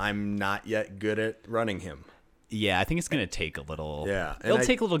 I'm not yet good at running him. Yeah, I think it's going to take a little. Yeah. It'll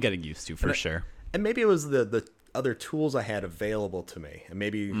take a little getting used to, for sure. And maybe it was the other tools I had available to me. And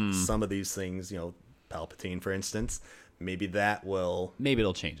maybe some of these things, Palpatine, for instance, maybe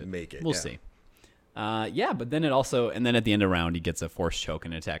it'll change it. Make it. We'll see. Yeah, but then and then at the end of the round, he gets a force choke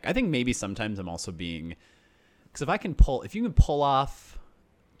and attack. I think maybe sometimes I'm also being, because if you can pull off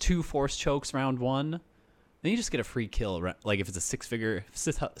 2 force chokes round 1, then you just get a free kill. Like if it's a 6-figure,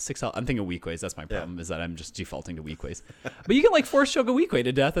 6 health. I'm thinking weak ways. That's my problem, is that I'm just defaulting to weak ways. But you can like force choke a weak way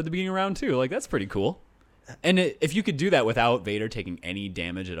to death at the beginning of round 2. Like that's pretty cool. And if you could do that without Vader taking any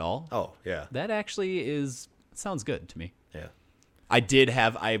damage at all, oh yeah, that actually sounds good to me. Yeah.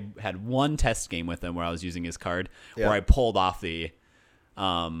 I had one test game with him where I was using his card where I pulled off the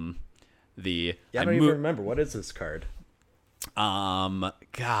I don't even remember what is this card.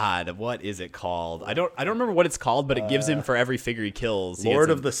 God, what is it called? I don't remember what it's called, but it gives him for every figure he kills. Lord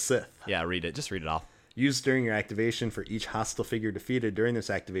of the Sith. Yeah, read it. Just read it off. Used during your activation. For each hostile figure defeated during this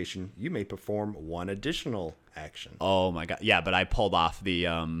activation, you may perform 1 additional action. Oh my god. Yeah, but I pulled off the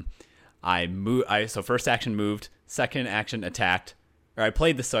so first action moved, second action attacked. Or I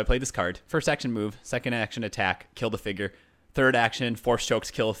played this card. First action move, second action attack, kill the figure. Third action, force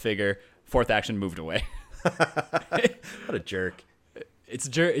chokes, kill a figure. Fourth action, moved away. What a jerk. It's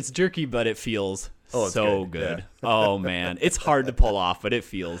jerky, but it feels so good. Yeah. Oh man, it's hard to pull off, but it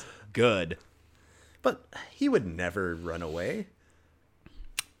feels good. But he would never run away.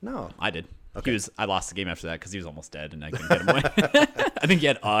 No, I did. Okay. I lost the game after that because he was almost dead and I couldn't get him away. I think he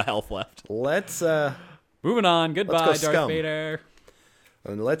had health left. Let's Moving on. Goodbye, go Darth Scum. Vader.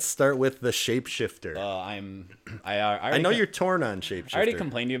 and let's start with the shapeshifter. I know you're torn on shapeshifter. I already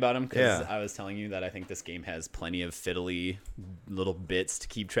complained to you about him because Yeah. I was telling you that I think this game has plenty of fiddly little bits to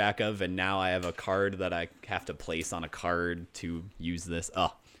keep track of, and now I have a card that I have to place on a card to use this.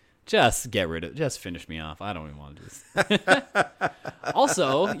 Just get rid of it. Just finish me off. I don't even want to do this.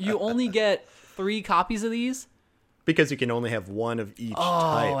 Also, you only get 3 copies of these. Because you can only have one of each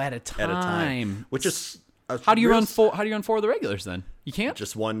type at a time. which is How do you run 4? How do you run 4 of the regulars then? You can't.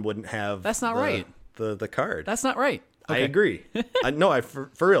 Just one wouldn't have. That's not right. The card. That's not right. I Okay. agree. I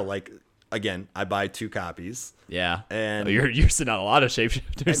for real. Like again, I buy 2 copies. Yeah. And- you're sitting on a lot of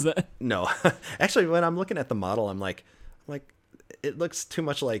shapeshifters then. No, actually, when I'm looking at the model, I'm like, it looks too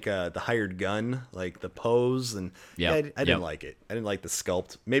much like the hired gun, like the pose, and Yep. I didn't Yep. like it. I didn't like the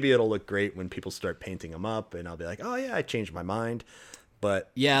sculpt. Maybe it'll look great when people start painting them up, and I'll be like, oh yeah, I changed my mind.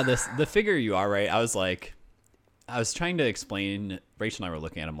 But Yeah, the figure, you are right. I was trying to explain. Rachel and I were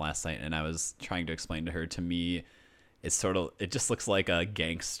looking at him last night, and I was trying to explain to her. To me, it just looks like a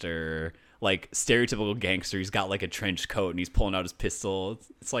gangster, like stereotypical gangster. He's got like a trench coat and he's pulling out his pistol.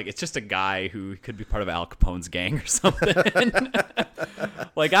 It's just a guy who could be part of Al Capone's gang or something.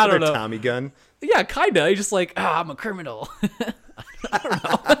 Like, I don't know. Tommy gun. Yeah, kinda. He's just like, I'm a criminal.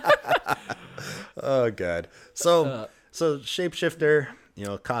 Oh god. So shapeshifter,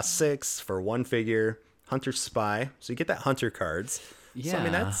 costs 6 for 1 figure. Hunter spy, so you get that hunter cards. So, I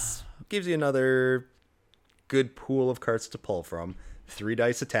mean, Yeah. that's gives you another good pool of cards to pull from. 3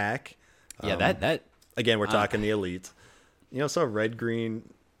 dice attack. Yeah, that Again, we're talking the elite. So red,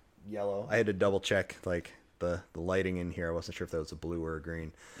 green, yellow. I had to double check like the lighting in here. I wasn't sure if that was a blue or a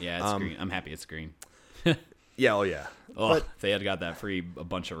green. yeah, it's green. I'm happy it's green. Yeah, oh yeah. Oh, But if they had got that free a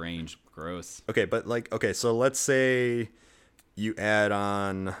bunch of range. Gross. okay, so let's say you add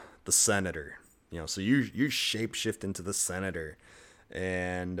on the senator. So you shapeshift into the senator,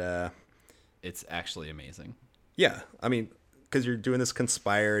 and It's actually amazing. yeah, I mean, because you're doing this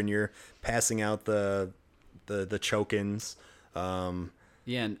conspire and you're passing out the chokins.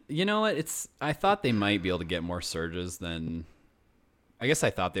 Yeah, and you know what? I thought they might be able to get more surges than. I guess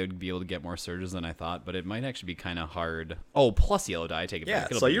I thought they would be able to get more surges than I thought, but it might actually be kind of hard. Oh, plus yellow die. I take it Yeah, back.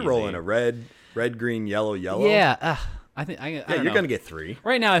 It'll so be you're easy. rolling a red, green, yellow. Yeah, I think. I Yeah, don't you're know. gonna get 3.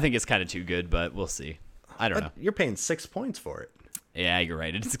 Right now, I think it's kind of too good, but we'll see. I don't know. But you're paying 6 points for it. Yeah, you're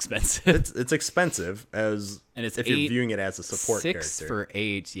right. It's expensive. It's expensive and it's if you're 8, viewing it as a support 6 character. for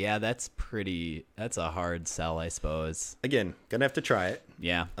 8. Yeah, that's a hard sell, I suppose. Again, gonna have to try it.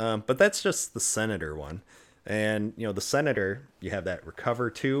 Yeah. But that's just the senator one, and the senator, you have that recover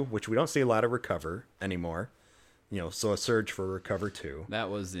 2, which we don't see a lot of recover anymore. So a surge for recover 2. That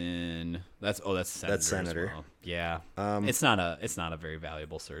was in that's Senator. That's Senator. As well. Yeah. It's not a very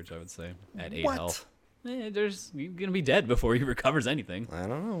valuable surge, I would say, at 8 What? health. You're gonna be dead before he recovers anything. I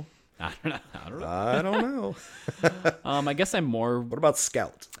don't know. I don't know. I don't know. I guess I'm more. What about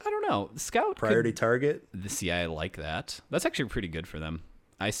scout? I don't know. Scout Priority target? See, I like that. That's actually pretty good for them.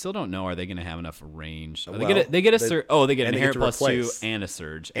 I still don't know. Are they going to have enough range? Oh, Well, they get a they surge. They get and an they get inherent to plus 2 replace. and a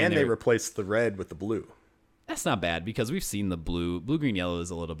surge, And they they're- replace the red with the blue. That's not bad because we've seen the blue, green, yellow is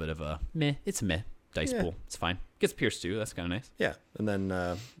a little bit of a meh. It's a meh dice Yeah. pool. It's fine. Gets pierce too. That's kind of nice. Yeah, and then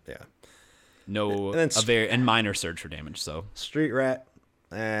yeah, No, And then and minor surge for damage. So street rat.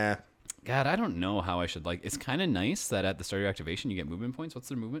 God, I don't know how I should like. It's kind of nice that at the start of your activation you get movement points. What's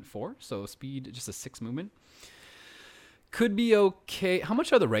their movement for? So speed, just a 6 movement. Could be okay. How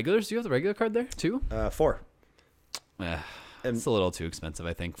much are the regulars? Do you have the regular card there too? 4. It's a little too expensive,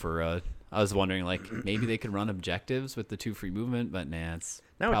 I think. I was wondering like maybe they could run objectives with the 2 free movement, but nah, it's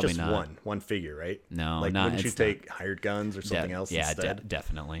Now it's probably just not. one figure, right? No, like not- wouldn't you it's not. take hired guns or something else yeah, instead?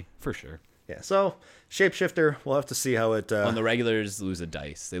 definitely for sure. Yeah. So shapeshifter, we'll have to see how it. On the regulars, lose a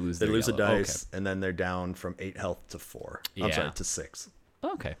dice. They lose. They their lose a yellow. dice, and then they're down from 8 health to 4. I'm Yeah. sorry, to 6.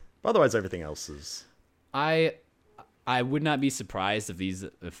 Okay. Otherwise, everything else is. I would not be surprised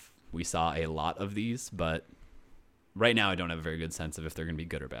if we saw a lot of these, but right now I don't have a very good sense of if they're going to be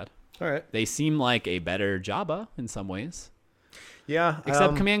good or bad. All right. They seem like a better Jabba in some ways. Yeah.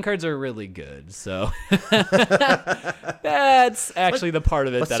 Except command cards are really good, so that's actually the part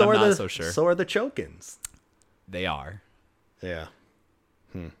of it that I'm not so sure. So are the chokins. They are, Yeah.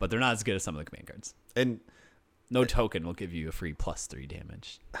 but they're not as good as some of the command cards. And No token will give you a free +3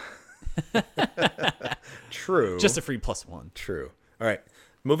 damage. true. Just a free +1. true. All right.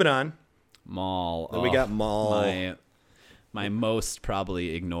 Moving on. Maul. Then we got Maul. My most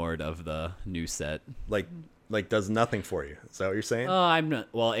probably ignored of the new set. Like like does nothing for you. Is that what you're saying? I'm not.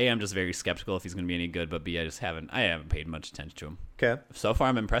 Well, A, I'm just very skeptical if he's going to be any good, but B, I haven't paid much attention to him. Okay. So far,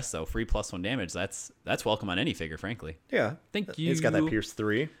 I'm impressed though. Free +1 damage. That's welcome on any figure, frankly. Yeah. Thank you. He's got that Pierce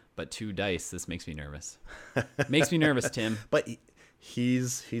 3. But 2 dice. This makes me nervous. Makes me nervous, Tim. But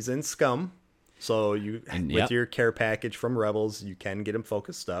he's in Scum, so with your care package from Rebels, you can get him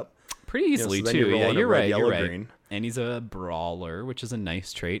focused up Pretty easily so then too. you're Yeah, rolling a you're red, right. yellow, You're right. green. And he's a brawler, which is a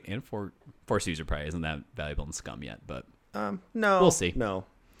nice trait. And Force user probably isn't that valuable in Scum yet, but No, we'll see. No,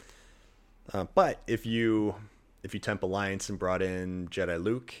 but if you temp Alliance and brought in Jedi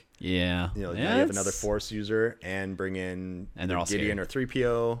Luke, yeah, now yeah, you have another Force user and bring in And they're all Gideon scary. or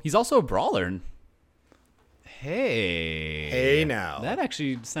 3PO. He's also a brawler. Hey now. that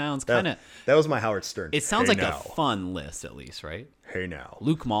actually sounds kind of. That was my Howard Stern. It sounds Hey like now. a fun list, at least, right? Hey now.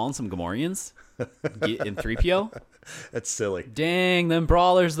 Luke Maul and some Gamorreans in 3PO. That's silly. Dang, them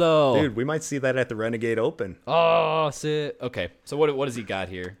brawlers though. Dude, we might see that at the Renegade Open. Oh, sit. Okay, so what does he got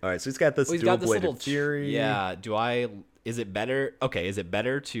here? All right, so he's got this He's got this dual-bladed little Fury. Yeah. Is it better? Okay, is it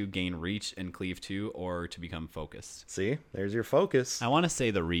better to gain reach and cleave 2 or to become focused? See, there's your focus. I want to say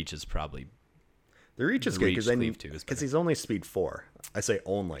the reach is probably. The reach is the good reach because then cleave 2 is better. he's only speed 4. I say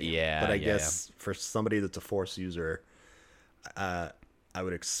only. Yeah, But I yeah, guess for somebody that's a Force user, I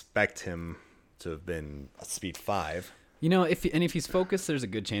would expect him to have been a speed 5. You know, if he's focused, there's a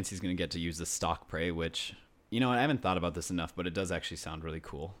good chance he's going to get to use the stock prey, which, you know, I haven't thought about this enough, but it does actually sound really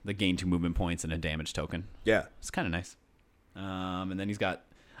cool. The gain 2 movement points and a damage token. Yeah. It's kind of nice. And then he's got.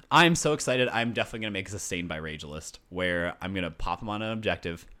 I'm so excited. I'm definitely going to make a Sustained by Rage list where I'm going to pop him on an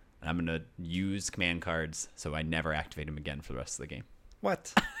objective and I'm going to use command cards so I never activate him again for the rest of the game.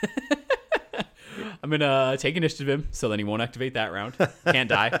 What? I'm going to take initiative him so then he won't activate that round. Can't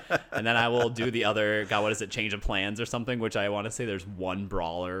die. And then I will do the other, God, what is it? Change of plans or something, which I want to say there's one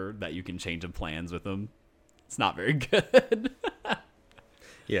brawler that you can change of plans with him. It's not very good.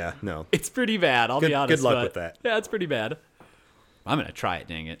 Yeah, no. It's pretty bad. I'll be honest. Good luck but with that. Yeah, it's pretty bad. I'm going to try it,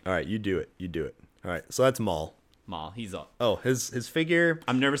 dang it. All right, you do it. You do it. All right, so that's Maul. Maul, he's up. Oh, his figure.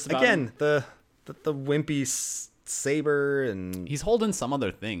 I'm nervous about Again, him. the wimpy saber and He's holding some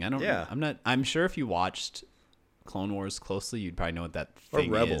other thing. I don't. Yeah. I'm sure if you watched Clone Wars closely, you'd probably know what that Or thing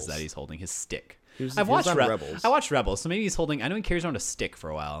is Rebels. that he's holding. His stick. He was I've watched on Rebels. I watched Rebels, so maybe he's holding. I know he carries around a stick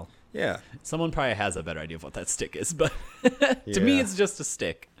for a while. yeah. Someone probably has a better idea of what that stick is, but to me, Yeah. it's just a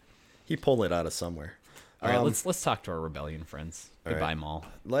stick. He pulled it out of somewhere. All right, let's talk to our rebellion friends. all Goodbye, right. Maul.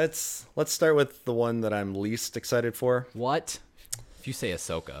 Let's start with the one that I'm least excited for. What? If you say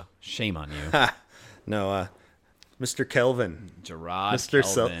Ahsoka, shame on you. No, Mr. Kelvin. Gerard Mr.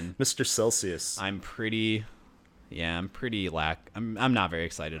 Kelvin. Mr. Celsius. I'm pretty I'm not very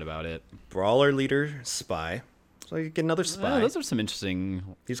excited about it. Brawler leader spy. So you get another spy. Those are some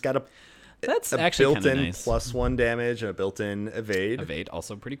interesting. He's got a That's actually kind of built-in nice. +1 damage and a built-in evade. Evade,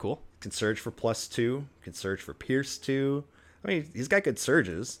 also pretty cool. Can surge for +2. Can surge for Pierce 2. I mean, he's got good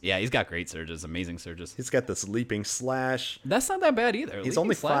surges. Yeah, he's got great surges, amazing surges. He's got this leaping slash. That's not that bad either. He's Leaping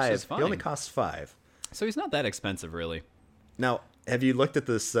only Slash is 5. He only fine. costs 5. So he's not that expensive, really. Now, have you looked at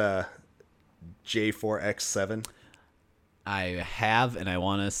this J4X7? I have, and I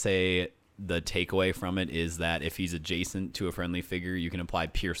want to say the takeaway from it is that if he's adjacent to a friendly figure, you can apply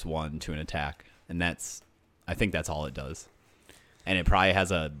Pierce 1 to an attack, and I think that's all it does. And it probably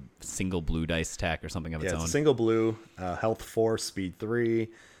has a single blue dice attack or something of its Yeah, it's own. a single blue, health 4, speed 3,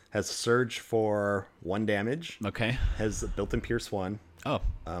 has surge for 1 damage, Okay. has a built-in Pierce 1, Oh,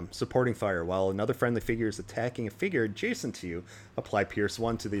 supporting fire. While another friendly figure is attacking a figure adjacent to you, apply Pierce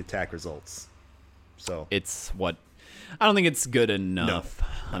 1 to the attack results. So it's what I don't think it's good enough,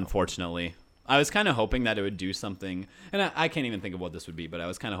 unfortunately. I was kind of hoping that it would do something, and I can't even think of what this would be, but I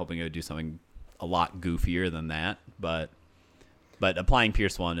was kind of hoping it would do something a lot goofier than that. But applying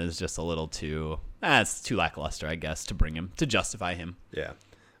Pierce 1 is just a little too, it's too lackluster, I guess, to justify him. yeah.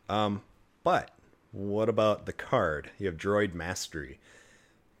 But what about the card? You have Droid Mastery.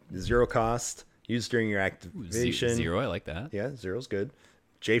 0 cost, used during your activation. 0, I like that. Yeah, 0's good.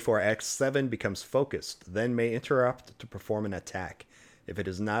 J4X7 becomes focused, then may interrupt to perform an attack. If it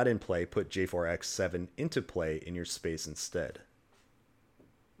is not in play, put J4X7 into play in your space instead.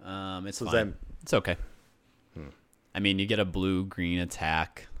 It's So fine. It's okay. I mean, you get a blue-green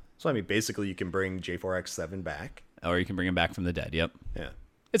attack, So, I mean, basically, you can bring J4X7 back. or you can bring him back from the dead. Yep. Yeah.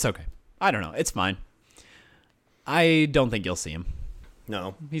 It's okay. I don't know. It's fine. I don't think you'll see him.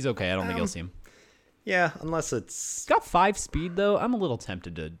 No. He's okay. I don't think you'll see him. Yeah, unless it's... He's got 5 speed, though. I'm a little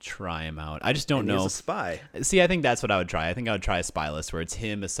tempted to try him out. I just don't He's know. a spy. See, I think that's what I would try. I think I would try a spy list where it's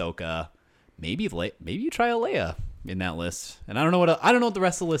him, Ahsoka, maybe you try a Leia. in that list. And I don't know what the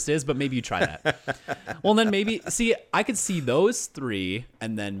rest of the list is, but maybe you try that. Well, then maybe see I could see those 3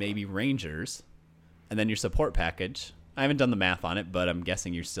 and then maybe Rangers and then your support package. I haven't done the math on it, but I'm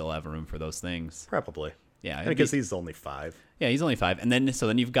guessing you still have room for those things. Probably. Yeah, because he's only 5. Yeah, he's only 5. And then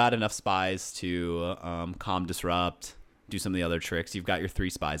you've got enough spies to calm, disrupt, do some of the other tricks. You've got your 3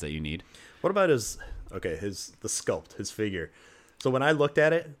 spies that you need. What about the sculpt, his figure? So when I looked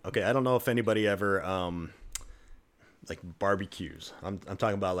at it, okay, I don't know if anybody ever like barbecues. I'm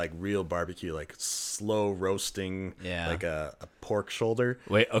talking about like real barbecue, like slow roasting, like a pork shoulder.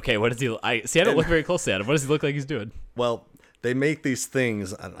 Wait, okay, what does he? I don't look very closely at him. What does he look like he's doing? Well, they make these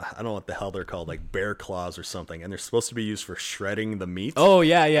things. I don't know what the hell they're called, like bear claws or something, and they're supposed to be used for shredding the meat. Oh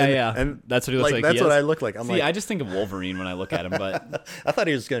yeah. And that's what he looks like. That's what I look like. I just think of Wolverine when I look at him, but I thought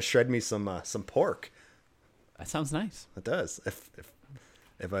he was gonna shred me some pork. That sounds nice. It does.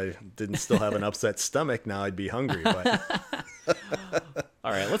 If I didn't still have an upset stomach, now I'd be hungry. But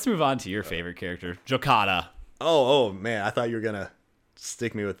all right, let's move on to your favorite character, Jokata. Oh man, I thought you were gonna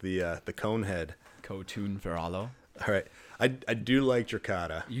stick me with the cone head. Khotun Feralo. All right, I do like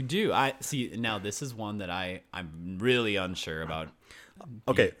Jokata. You do. I see. Now this is one that I'm really unsure about.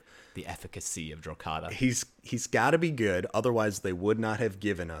 Okay. The efficacy of Jokata. He's got to be good, otherwise they would not have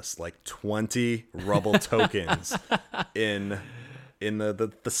given us like 20 rubble tokens in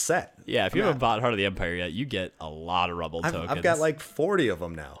the set. Yeah, if you haven't bought Heart of the Empire yet, you get a lot of rubble tokens. I've got like 40 of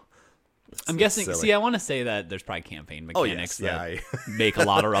them now. I'm guessing. silly. See, I want to say that there's probably campaign mechanics yes, that make a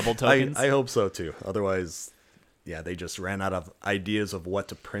lot of rubble tokens. I hope so too. Otherwise, yeah, they just ran out of ideas of what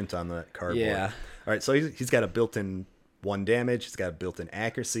to print on the cardboard. Yeah. All right, so he's got a built-in 1 damage. He's got a built-in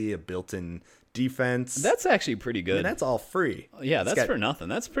accuracy, a built-in defense. That's actually pretty good. And that's all free. Yeah, He's that's got for nothing.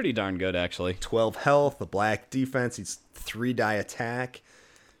 That's pretty darn good, actually. 12 health, a black defense. He's 3 die attack.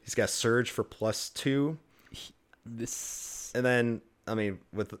 He's got surge for +2. And then, I mean,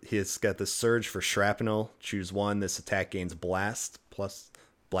 he's got the surge for shrapnel. Choose 1. This attack gains blast plus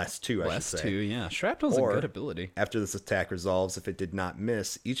blast 2. I should say. 2, yeah. Shrapnel's a good ability. After this attack resolves, if it did not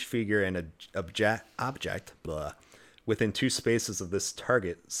miss, each figure and object within 2 spaces of this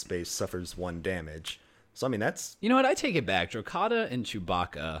target space suffers 1 damage. So I mean that's. You know what? I take it back. Jokata and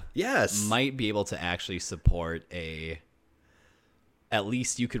Chewbacca. Yes. Might be able to actually support At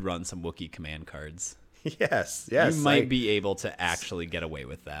least you could run some Wookiee command cards. Yes. You might be able to actually get away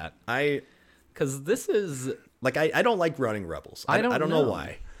with that. Because this is like I don't like running rebels. I don't know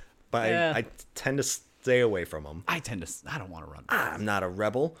why, but Yeah. I tend to stay away from them. I don't want to run. I'm not a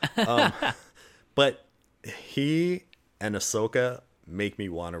rebel, but he and Ahsoka make me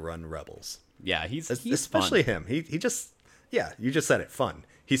want to run rebels. Yeah, he's especially fun. him. He just you just said it, fun.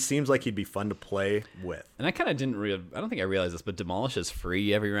 He seems like he'd be fun to play with. And I kind of didn't I don't think I realized this, but Demolish is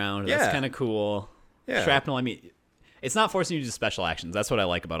free every round. Yeah. That's kind of cool. Yeah. Shrapnel, I mean, it's not forcing you to do special actions. That's what I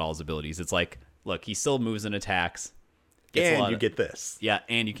like about all his abilities. It's like, look, he still moves and attacks. And you get this. Yeah,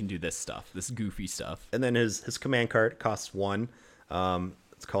 and you can do this stuff, this goofy stuff. And then his command card costs 1.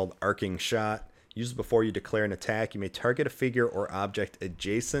 It's called Arcing Shot. Used before you declare an attack, you may target a figure or object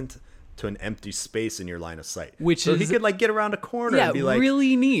adjacent to an empty space in your line of sight. So he could like get around a corner and be like,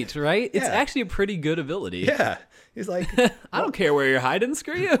 really neat, right? It's Yeah. actually a pretty good ability. yeah. He's like, I don't care where you're hiding,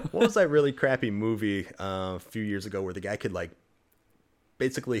 screw you. what was that really crappy movie a few years ago where the guy could like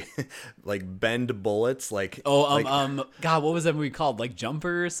basically like bend bullets like God, what was that movie called? Like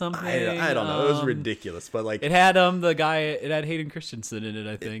Jumper or something? I don't know. It was ridiculous, but like it had it had Hayden Christensen in it,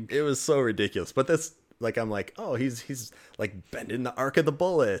 I think. it was so ridiculous. But this like I'm like, oh, he's like bending the arc of the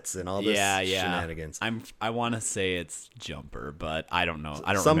bullets and all this shenanigans. I want to say it's Jumper, but I don't know.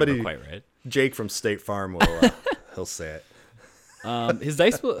 I don't Somebody- remember quite right. Jake from State Farm will he'll say it. His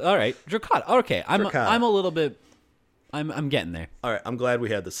dice will all right. Jokata. Okay, Jokata. I'm a little bit. I'm getting there. All right, I'm glad we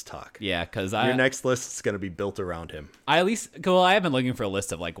had this talk. Yeah, because Your next list is going to be built around him. I have been looking for a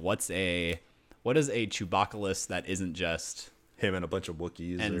list of like what is a Chewbacca list that isn't just Him and a bunch of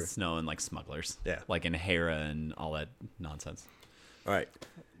Wookiees. and Snow and like smugglers. Yeah. Like in Hera and all that nonsense. All right.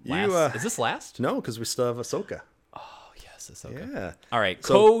 Is this last? No, because we still have Ahsoka. Oh yes, it's okay. Yeah. All right,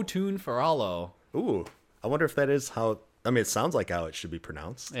 So- Khotun Feralo. Ooh, I wonder if that is how. I mean, it sounds like how it should be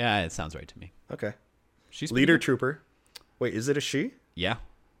pronounced. Yeah, it sounds right to me. Okay. She's Leader pretty good. Trooper. Wait, is it a she? Yeah.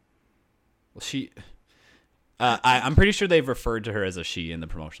 Well, she. I'm pretty sure they've referred to her as a she in the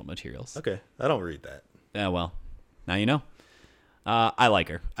promotional materials. Okay, I don't read that. Yeah, well, now you know. I like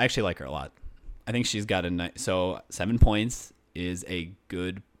her. I actually like her a lot. I think she's got a nice. So 7 points is a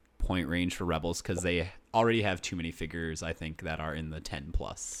good point range for Rebels because they already have too many figures. I think that are in the 10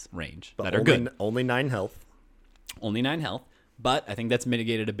 plus range But that are good. Only 9 health. Only 9 health, but I think that's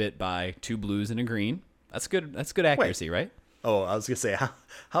mitigated a bit by 2 blues and a green That's good. That's good accuracy, right? Oh, I was gonna say,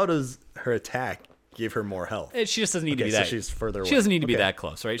 how does her attack give her more health? She just doesn't need to be so that. she's further away. She doesn't need to be Okay. that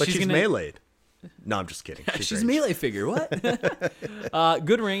close, right? But she's gonna, meleeed. No, I'm just kidding. She's a ranged. melee figure. What?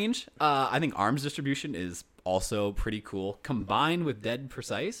 Good range. I think arms distribution is also pretty cool. Combined with dead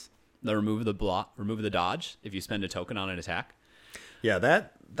precise, the remove the dodge if you spend a token on an attack. Yeah,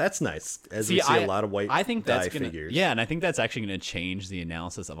 that's nice. As we see a lot of white I think die that's gonna, figures. Yeah, and I think that's actually going to change the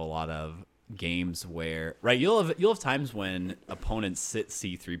analysis of a lot of games where you'll have times when opponents sit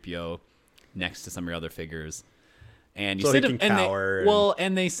C3PO next to some of your other figures. And you So sit he him, can and cower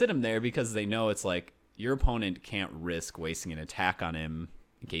they sit him there because they know it's like your opponent can't risk wasting an attack on him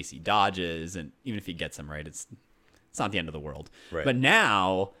in case he dodges, and even if he gets him right, it's not the end of the world. Right. But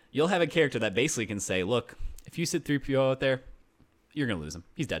now you'll have a character that basically can say, "Look, if you sit 3PO out there, you're gonna lose him.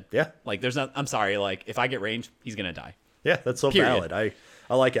 He's dead. Yeah. Like there's not. I'm sorry. Like if I get range, he's gonna die." Yeah, that's so Period. valid.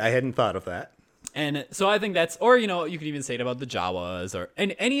 I like it. I hadn't thought of that. And so I think that's, or, you could even say it about the Jawas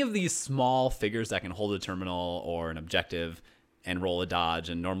and any of these small figures that can hold a terminal or an objective and roll a dodge.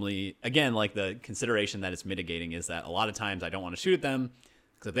 And normally, again, like the consideration that it's mitigating is that a lot of times I don't want to shoot at them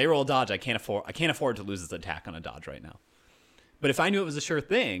because if they roll a dodge, I can't afford to lose this attack on a dodge right now. But if I knew it was a sure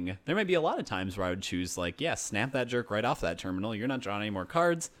thing, there might be a lot of times where I would choose like, yeah, snap that jerk right off that terminal. You're not drawing any more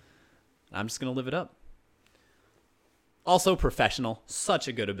cards. I'm just going to live it up. Also professional. Such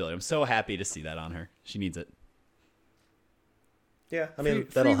a good ability. I'm so happy to see that on her. She needs it. Yeah, I mean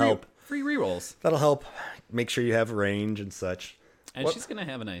that'll help. Free rerolls. That'll help make sure you have range and such. And she's going to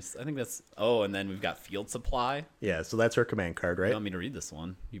have a nice, I think that's, and then we've got field supply. Yeah, so that's her command card, You right? want me to read this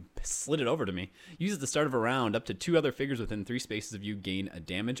one? You slid it over to me. Use at the start of a round. Up to 2 other figures within 3 spaces of you gain a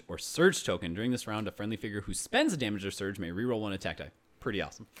damage or surge token. During this round, a friendly figure who spends a damage or surge may reroll 1 attack die. Pretty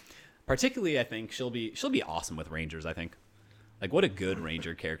awesome. Particularly, I think she'll be awesome with Rangers, I think. Like, what a good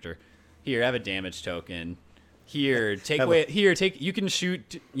Ranger character. Here, have a damage token. Here, you can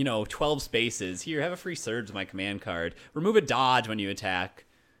shoot, 12 spaces. Here, have a free surge with my command card. Remove a dodge when you attack.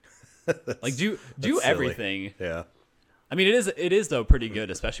 Like, do silly. everything. Yeah. I mean, it is though pretty good,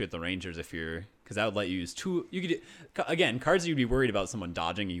 especially with the Rangers because that would let you use 2. You could, again, cards you'd be worried about someone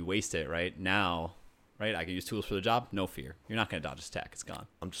dodging and you waste it, right? Now, right? I can use tools for the job. No fear. You're not going to dodge this attack. It's gone.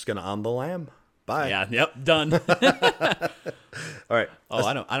 I'm just gonna on the lamb. Bye. Yeah. Yep. Done. All right. Oh,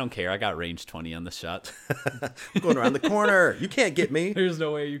 I don't care. I got range 20 on this shot. I'm going around the corner. You can't get me. There's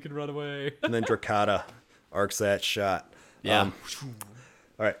no way you can run away. And then Drakata arcs that shot. Yeah.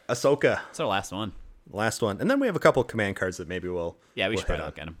 All right, Ahsoka, That's our last one. last one, and then we have a couple command cards that maybe we'll Yeah, we we'll should probably hit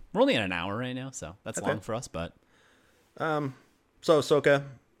look at them. We're only at an hour right now, so that's long for us. But on. So Ahsoka,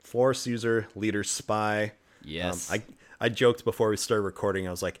 Force user, leader, spy. yes, I joked before we started recording.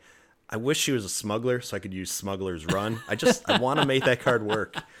 I was like, I wish she was a smuggler so I could use Smuggler's Run. I want to make that card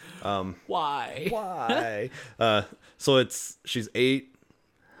work. why? Why? So she's 8,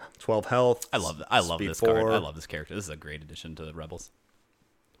 12 health. I love that. I love speed this card. 4. I love this character. This is a great addition to the Rebels.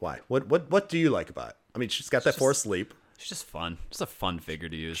 Why? What do you like about it? I mean, she's got that Force leap. She's just fun. Just a fun figure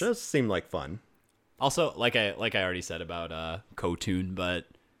to use. She does seem like fun. Also, like I already said about Kotun, but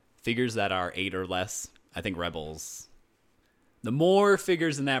figures that are 8 or less, I think Rebels. The more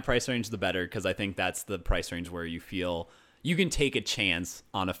figures in that price range, the better, because I think that's the price range where you feel you can take a chance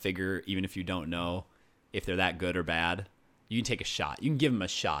on a figure, even if you don't know if they're that good or bad. You can take a shot. You can give them a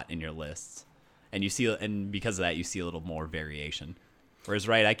shot in your lists, and because of that, you see a little more variation. Whereas,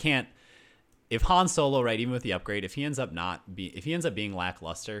 right, I can't. If Han Solo, right, even with the upgrade, if he ends up being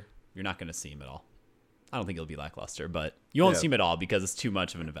lackluster, you're not going to see him at all. I don't think he'll be lackluster, but you won't see him at all because it's too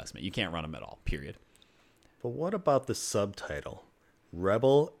much of an investment. You can't run him at all. Period. But what about the subtitle?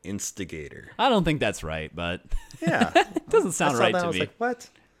 Rebel Instigator. I don't think that's right, but Yeah. it doesn't sound right I to was me. like, what?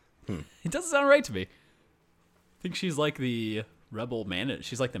 It doesn't sound right to me. I think she's like the rebel manager.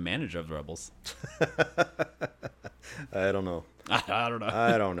 She's like the manager of the rebels. I don't know. I don't know.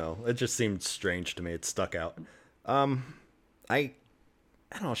 I don't know. It just seemed strange to me. It stuck out. I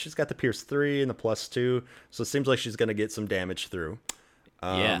don't know. She's got the Pierce 3 and the +2, so it seems like she's gonna get some damage through.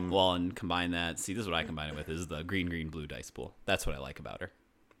 Yeah, well, and combine that. See, this is what I combine it with: is the green blue dice pool. That's what I like about her.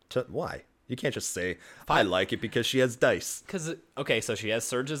 Why? You can't just say I like it because she has dice. Because so she has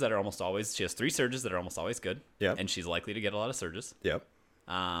surges that are almost always. She has 3 surges that are almost always good. Yep. And she's likely to get a lot of surges. Yep.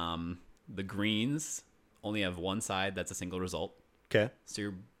 The greens only have one side that's a single result. Okay. So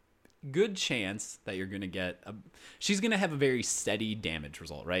you're good chance that you're gonna get she's gonna have a very steady damage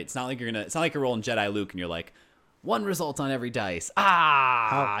result, right? It's not like you're rolling Jedi Luke and you're like 1 result on every dice.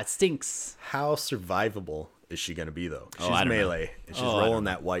 It stinks. How survivable is she going to be though? Oh, She's I don't know. melee and she's Oh, I don't rolling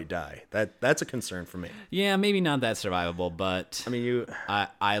that white die. That's a concern for me. Yeah, maybe not that survivable, but I mean,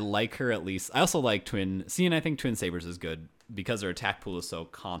 I like her at least. I also like Twin. See, and I think Twin Sabers is good because her attack pool is so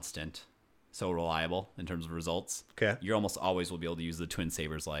constant, so reliable in terms of results. Okay. You almost always will be able to use the Twin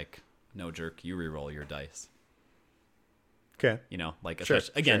Sabers like, no jerk, you reroll your dice. okay. You know, like, Sure,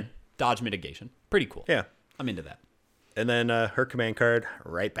 again, sure. dodge mitigation. Pretty cool. Yeah. I'm into that. And then her command card,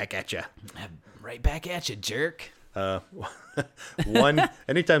 right back at you. Right back at you, jerk. One,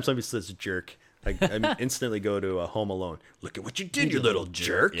 anytime somebody says jerk, I instantly go to Home Alone. Look at what you did, you little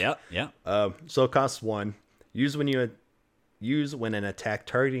jerk. Yep, yep. So it costs 1. Use when an attack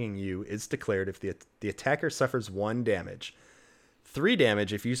targeting you is declared if the attacker suffers 1 damage. 3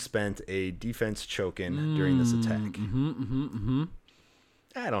 damage if you spent a defense choken during this attack.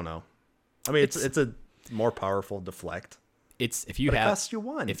 I don't know. I mean, it's a more powerful deflect. It's if you But it have costs you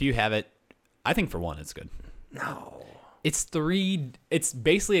 1. If you have it, I think for 1 it's good. No. It's 3. It's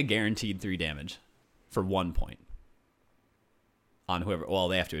basically a guaranteed 3 damage for 1 point on whoever. Well,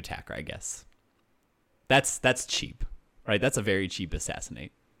 they have to attack her, I guess. That's cheap, right? That's a very cheap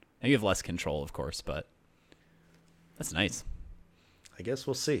assassinate. Now you have less control, of course, but that's nice. I guess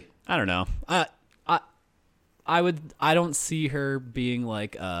we'll see. I don't know. I don't see her being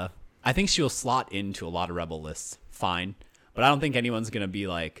like. I think she'll slot into a lot of rebel lists, fine, but I don't think anyone's gonna be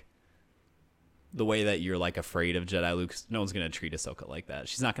like. The way that you're like afraid of Jedi Luke, no one's gonna treat Ahsoka like that.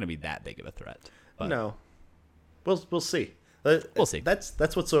 She's not gonna be that big of a threat. But No. We'll see. We'll see.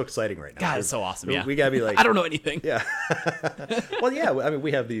 That's what's so exciting right now. God, it's so awesome. Yeah, We gotta be like, I don't know anything. yeah. Well, yeah. I mean,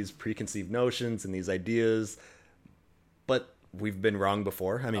 we have these preconceived notions and these ideas, but we've been wrong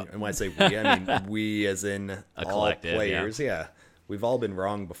before. I mean, and when I say we, I mean we as in all collective, players. Yeah. We've all been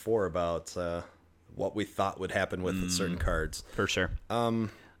wrong before about what we thought would happen with certain cards. For sure.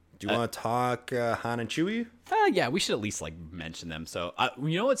 Do you want to talk Han and Chewie? Yeah, we should at least like mention them. So,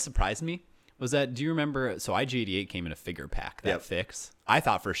 you know what surprised me was that, do you remember? So IG-88 came in a figure pack. That Yep. fix. I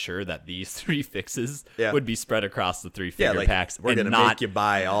thought for sure that these 3 fixes Yeah. would be spread across the 3 Yeah, figure like packs. we're and gonna not, make you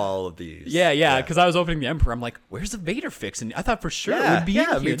buy all of these. Yeah, because I was opening the Emperor. I'm like, where's the Vader fix? And I thought for sure it Yeah, would be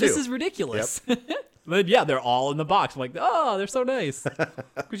yeah, in me here. This too. is ridiculous. But yeah, they're all in the box. I'm like, oh, they're so nice.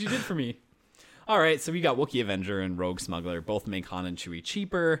 What you did for me. All right, so we got Wookiee Avenger and Rogue Smuggler. Both make Han and Chewie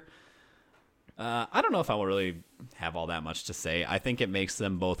cheaper. I don't know if I will really have all that much to say. I think it makes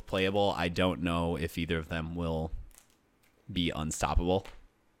them both playable. I don't know if either of them will be unstoppable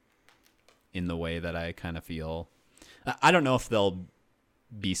in the way that I kind of feel. I don't know if they'll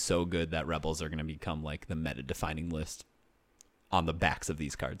be so good that Rebels are going to become like the meta-defining list on the backs of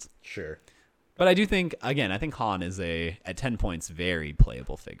these cards. Sure. But I do think, again, I think Han is at 10 points, very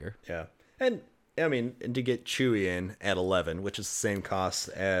playable figure. Yeah. And I mean, and to get Chewie in at 11, which is the same cost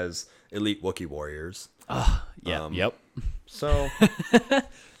as Elite Wookiee Warriors. Yeah. Yep. So,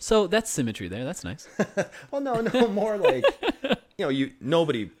 So that's symmetry there. That's nice. well, no, more like,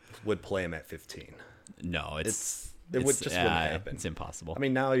 nobody would play him at 15. No, It just wouldn't happen. It's impossible. I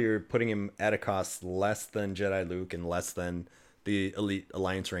mean, now you're putting him at a cost less than Jedi Luke and less than the Elite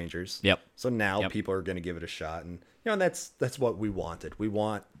Alliance Rangers. Yep. So now Yep. people are going to give it a shot, and and that's what we wanted. We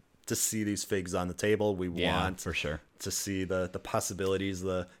want to see these figs on the table. We Yeah, want for sure. to see the possibilities,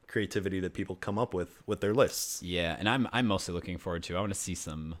 the creativity that people come up with their lists. Yeah, and I'm mostly looking forward to. I want to see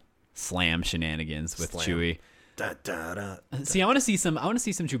some slam shenanigans with Slam. Chewie. Da, da, da. See, I want to see some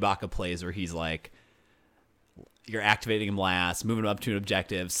Chewbacca plays where he's like, you're activating him last, moving him up to an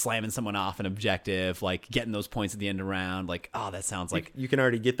objective, slamming someone off an objective, like getting those points at the end of the round. Like, oh, that sounds like, You can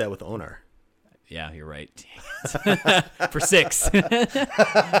already get that with Onar. yeah, you're right. Dang it. For 6.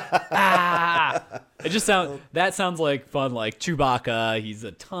 That sounds like fun. Like Chewbacca, he's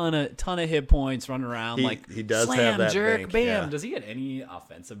a ton of hit points running around. He does slam, have that jerk, bank, bam. yeah. Does he get any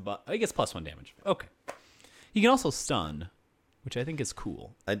offensive? But he gets +1 damage. Okay. He can also stun, which I think is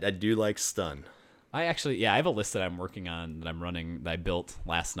cool. I do like stun. I have a list that I'm working on that I'm running that I built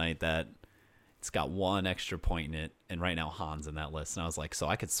last night that it's got 1 extra point in it, and right now Han's in that list, and I was like, so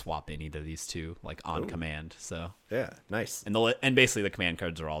I could swap in either of these two like on command. So Yeah, nice. and basically the command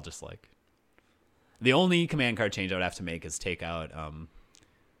cards are all just like the only command card change I would have to make is take out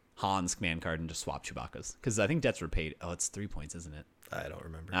Han's command card and just swap Chewbacca's, because I think debts were paid. Oh, it's 3 points, isn't it? I don't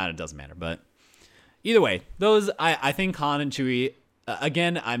remember. It doesn't matter, but either way, those I think Han and Chewie.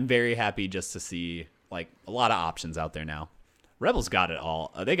 Again, I'm very happy just to see like a lot of options out there now. Rebels got it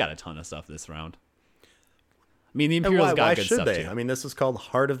all. They got a ton of stuff this round. I mean, the And Imperials why got good should stuff they? too. I mean, this is called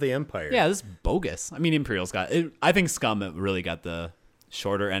Heart of the Empire. Yeah, this is bogus. I mean, Imperials got it. I think Scum really got the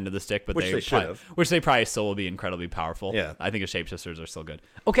shorter end of the stick, but Which they should have. which they probably still will be incredibly powerful. Yeah. I think the shapeshifters are still good.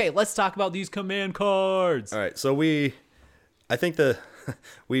 Okay, let's talk about these command cards. All right, so I think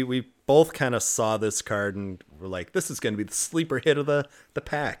we both kind of saw this card and were like, this is going to be the sleeper hit of the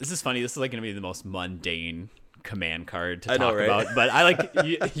pack. This is funny. This is like going to be the most mundane command card to I know, talk right? about. But I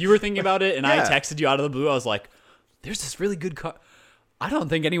like you were thinking about it, and I Yeah. texted you out of the blue. I was like, "There's this really good card." I don't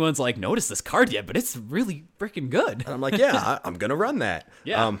think anyone's like noticed this card yet, but it's really freaking good. And I'm like, yeah, I'm going to run that.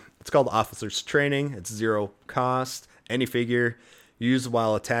 Yeah. It's called Officer's Training. It's 0 cost. Any figure used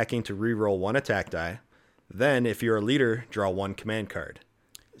while attacking to reroll 1 attack die. Then, if you're a leader, draw 1 command card.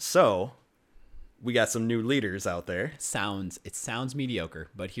 So, we got some new leaders out there. It sounds mediocre,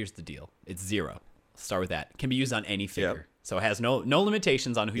 but here's the deal: it's 0. Start with that. It can be used on any figure, Yep. so it has no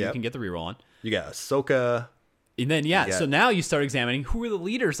limitations on who you Yep. can get the reroll on. You got Ahsoka. And then so now you start examining who are the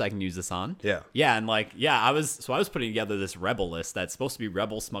leaders I can use this on. Yeah. and I was putting together this rebel list that's supposed to be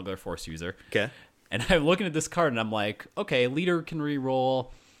rebel, smuggler, force user. Okay. And I'm looking at this card and I'm like, okay, leader can reroll.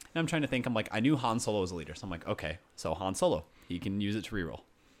 And I'm trying to think. I'm like, I knew Han Solo was a leader, so I'm like, okay, so Han Solo, he can use it to reroll.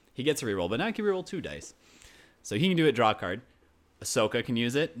 He gets a reroll, but now he can reroll 2 dice, so he can do it. Draw a card. Ahsoka can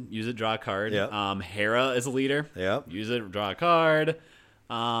use it, draw a card. Yeah. Hera is a leader. Yep. Use it, draw a card.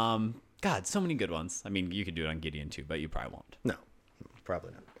 God, so many good ones. I mean, you could do it on Gideon too, but you probably won't. No,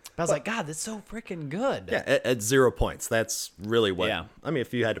 probably not. But I was like, God, that's so freaking good. Yeah, at 0 points. That's really what. Yeah. I mean,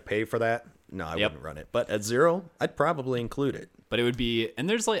 if you had to pay for that, no, I Yep. wouldn't run it. But at 0, I'd probably include it. But it would be, and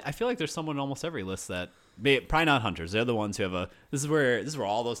there's like, I feel like there's someone in almost every list that, probably not hunters. They're the ones who have this is where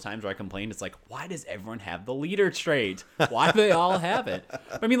all those times where I complained. It's like, why does everyone have the leader trait? Why do they all have it?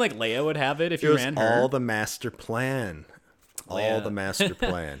 I mean, like Leia would have it if It you was ran her. all the master plan. All Leia. the master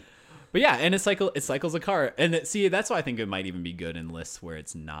plan. But yeah, and it cycles a card. And see, that's why I think it might even be good in lists where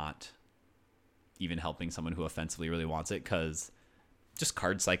it's not even helping someone who offensively really wants it, because just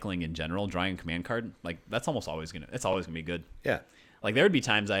card cycling in general, drawing a command card, like that's always gonna be good. Yeah. Like there would be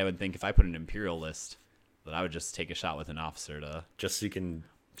times I would think if I put an Imperial list that I would just take a shot with an officer to Just so you can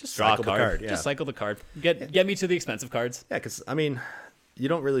just draw a cycle card. the card. Yeah. Just cycle the card. Get me to the expensive cards. Yeah, because, I mean, you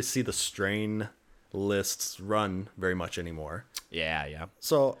don't really see the strain lists run very much anymore. Yeah.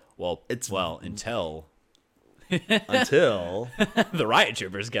 So, Until until... the riot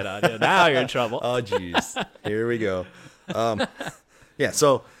troopers get on you. Now you're in trouble. Oh, jeez. Here we go. Yeah,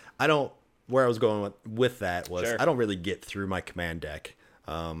 so where I was going with that was Sure. I don't really get through my command deck.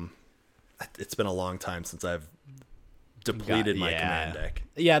 It's been a long time since I've depleted my command deck.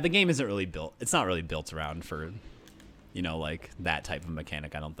 Yeah, the game isn't really built. It's not really built around for, like that type of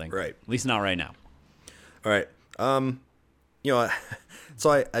mechanic. I don't think. Right. At least not right now. All right.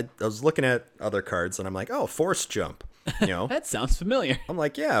 So I was looking at other cards and I'm like, oh, force jump. That sounds familiar. I'm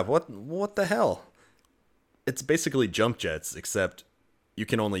like, yeah, what the hell? It's basically jump jets, except you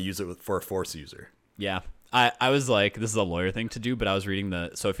can only use it for a force user. Yeah. I was like, this is a lawyer thing to do, but I was reading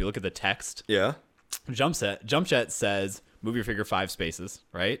so if you look at the text, Yeah. Jump Jet says move your figure 5 spaces,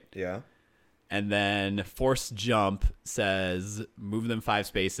 right? Yeah. And then Force Jump says move them 5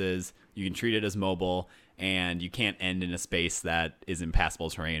 spaces. You can treat it as mobile, and you can't end in a space that is impassable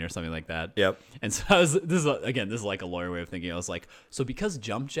terrain or something like that. Yep. And so this is like a lawyer way of thinking. I was like, so because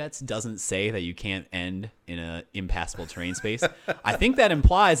Jump Jets doesn't say that you can't end in an impassable terrain space, I think that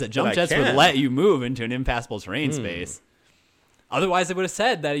implies that Jump I Jets can. would let you move into an impassable terrain space. Otherwise, they would have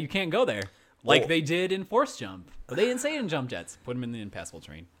said that you can't go there, like Well- they did in Force Jump. But they didn't say it in Jump Jets. Put them in the impassable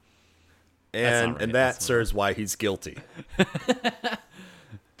terrain. That's not And right. and That's that serves why he's guilty.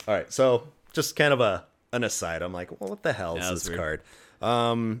 All right, so just kind of an aside. I'm like, well, what the hell is Yeah, that's this weird.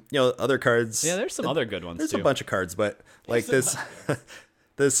 card? Other cards. Yeah, there's some other good ones There's too. a bunch of cards, but like this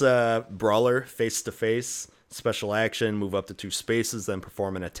brawler face to face special action, move up to 2 spaces, then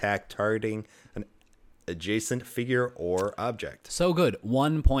perform an attack targeting an adjacent figure or object. So good.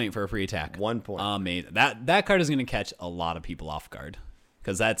 1 point for a free attack. 1 point. Amazing. That card is going to catch a lot of people off guard,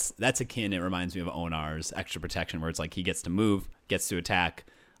 because that's akin. It reminds me of Onar's extra protection, where it's like he gets to move, gets to attack.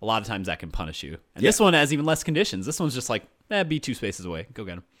 A lot of times that can punish you. And this one has even less conditions. This one's just like, be 2 spaces away. Go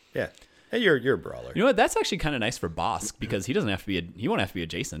get him. Yeah. Hey, you're a brawler. You know what? That's actually kind of nice for Bosk, because he doesn't have to be. He won't have to be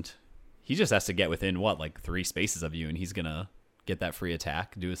adjacent. He just has to get within like 3 spaces of you, and he's gonna get that free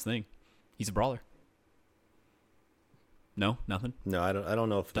attack, do his thing. He's a brawler. No, nothing. No, I don't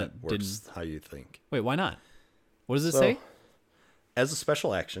know if that That works how you think. Wait, why not? What does it So, say? As a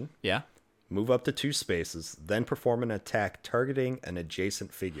special action, Yeah. move up to 2 spaces, then perform an attack targeting an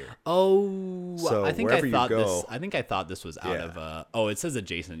adjacent figure. Oh, So I think wherever I you thought this. go- I think I thought this was out Yeah. of. Oh, it says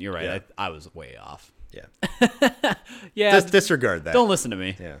adjacent. You're right. Yeah. I was way off. Yeah. Yeah. Just disregard that. Don't listen to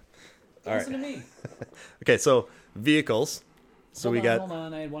me. Yeah. Don't listen to me. Okay, so vehicles. So we got. Hold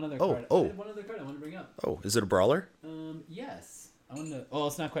on. I had one other Oh, card. oh. I had one other card I want to bring up. Oh, is it a brawler? Yes. I want to. Well,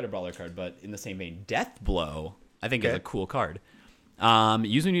 it's not quite a brawler card, but in the same vein, Death Blow. I think is Okay. a cool card.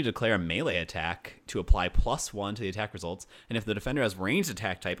 Use when you declare a melee attack to apply +1 to the attack results, and if the defender has ranged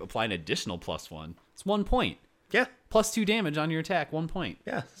attack type, apply an additional +1. It's 1 point. Yeah. +2 damage on your attack, 1 point.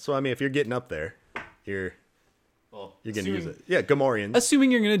 Yeah. So I mean, if you're getting up there, you're Well, gonna use it. Yeah, Gamorreans.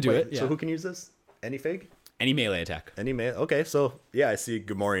 Assuming you're gonna do Wait, it. So Yeah. who can use this? Any fig? Any melee attack. Any man? Okay, so yeah, I see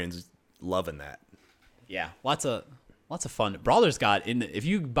Gamorreans loving that. Yeah, lots of fun. Brawler's got if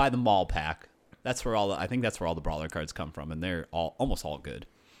you buy the mall pack, that's where I think that's where all the brawler cards come from, and they're almost all good.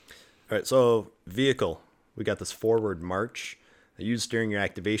 All right, so vehicle. We got this forward march. Used during your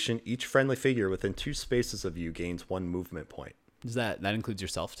activation, each friendly figure within 2 spaces of you gains 1 movement point. Does that includes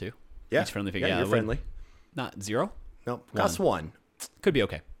yourself too? Yeah, Each friendly figure. Yeah, you're it would- friendly. Not 0. Nope, costs 1. Could be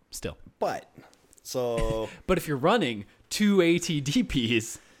okay. Still. But so But if you're running 2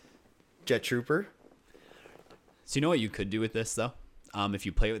 ATDPs, Jet Trooper. so you know what you could do with this though? If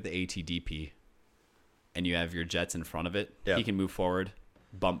you play with the ATDP and you have your jets in front of it, Yeah. he can move forward,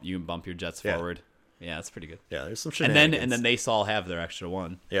 bump your jets Yeah. forward. Yeah, that's pretty good. Yeah, there's some And shenanigans. then they all have their extra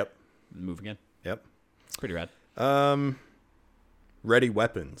 1. Yep, Move again. yep. It's pretty rad. Ready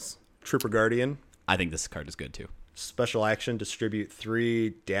weapons. Trooper Guardian. I think this card is good too. Special action. Distribute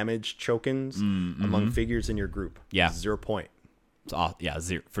 3 damage tokens among figures in your group. Yeah. 0 point. It's yeah,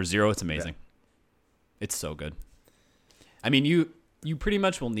 0 for 0. It's amazing. It's so good. I mean, you pretty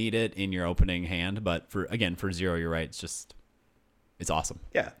much will need it in your opening hand, but for 0, you're right. It's awesome.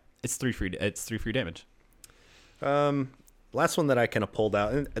 Yeah. It's 3 free. It's 3 free damage. Last one that I kind of pulled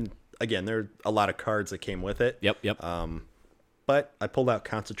out, and again, there are a lot of cards that came with it. Yep. But I pulled out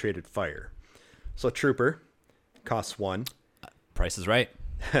Concentrated Fire. So Trooper costs 1. Price is right.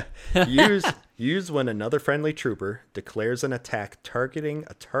 Use when another friendly trooper declares an attack targeting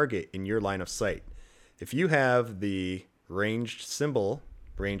a target in your line of sight. If you have the ranged symbol,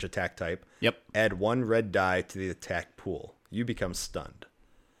 range attack type, Yep. add 1 red die to the attack pool. You become stunned.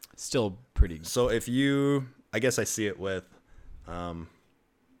 Still pretty. So if you, I guess I see it with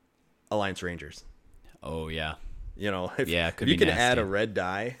Alliance Rangers. Oh yeah. You know, if, Yeah, it could if you be can add nasty. a red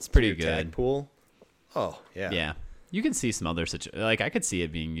die, it's pretty to your attack good. pool. Oh yeah, Yeah. You can see some other like I could see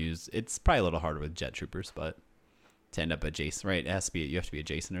it being used. It's probably a little harder with jet troopers, but to end up adjacent, right? It has to be. You have to be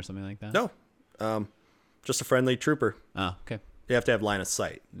adjacent or something like that. No, just a friendly trooper. Oh, okay. You have to have line of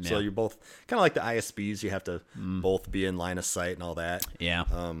sight. So Yeah. you're both kind of like the ISBs. You have to both be in line of sight and all that. Yeah.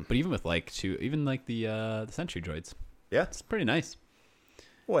 But even with even like the sentry droids, Yeah. it's pretty nice.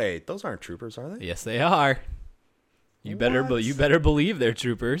 Wait, those aren't troopers, are they? Yes, they are. You better, What? you better believe they're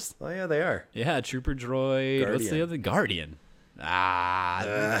troopers. Oh yeah, they are. Yeah, trooper droid. What's the Guardian. other Guardian?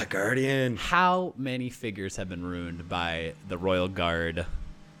 Ah, Guardian. how many figures have been ruined by the Royal Guard?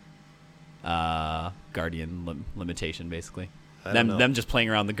 Guardian limitation, basically. I don't know. Them just playing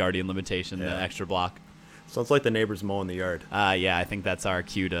around the Guardian limitation, the Yeah. extra block. Sounds like the neighbors mowing the yard. Yeah, I think that's our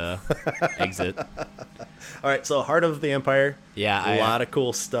cue to exit. All right, so Heart of the Empire. Yeah, a lot of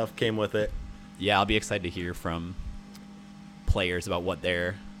cool stuff came with it. Yeah, I'll be excited to hear from players about what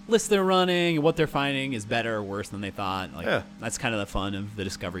their list they're running and what they're finding is better or worse than they thought. Like, Yeah. that's kind of the fun of the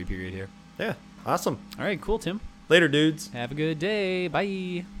discovery period here. Yeah, awesome. All right, cool, Tim. Later, dudes. Have a good day.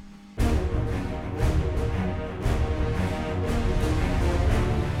 Bye.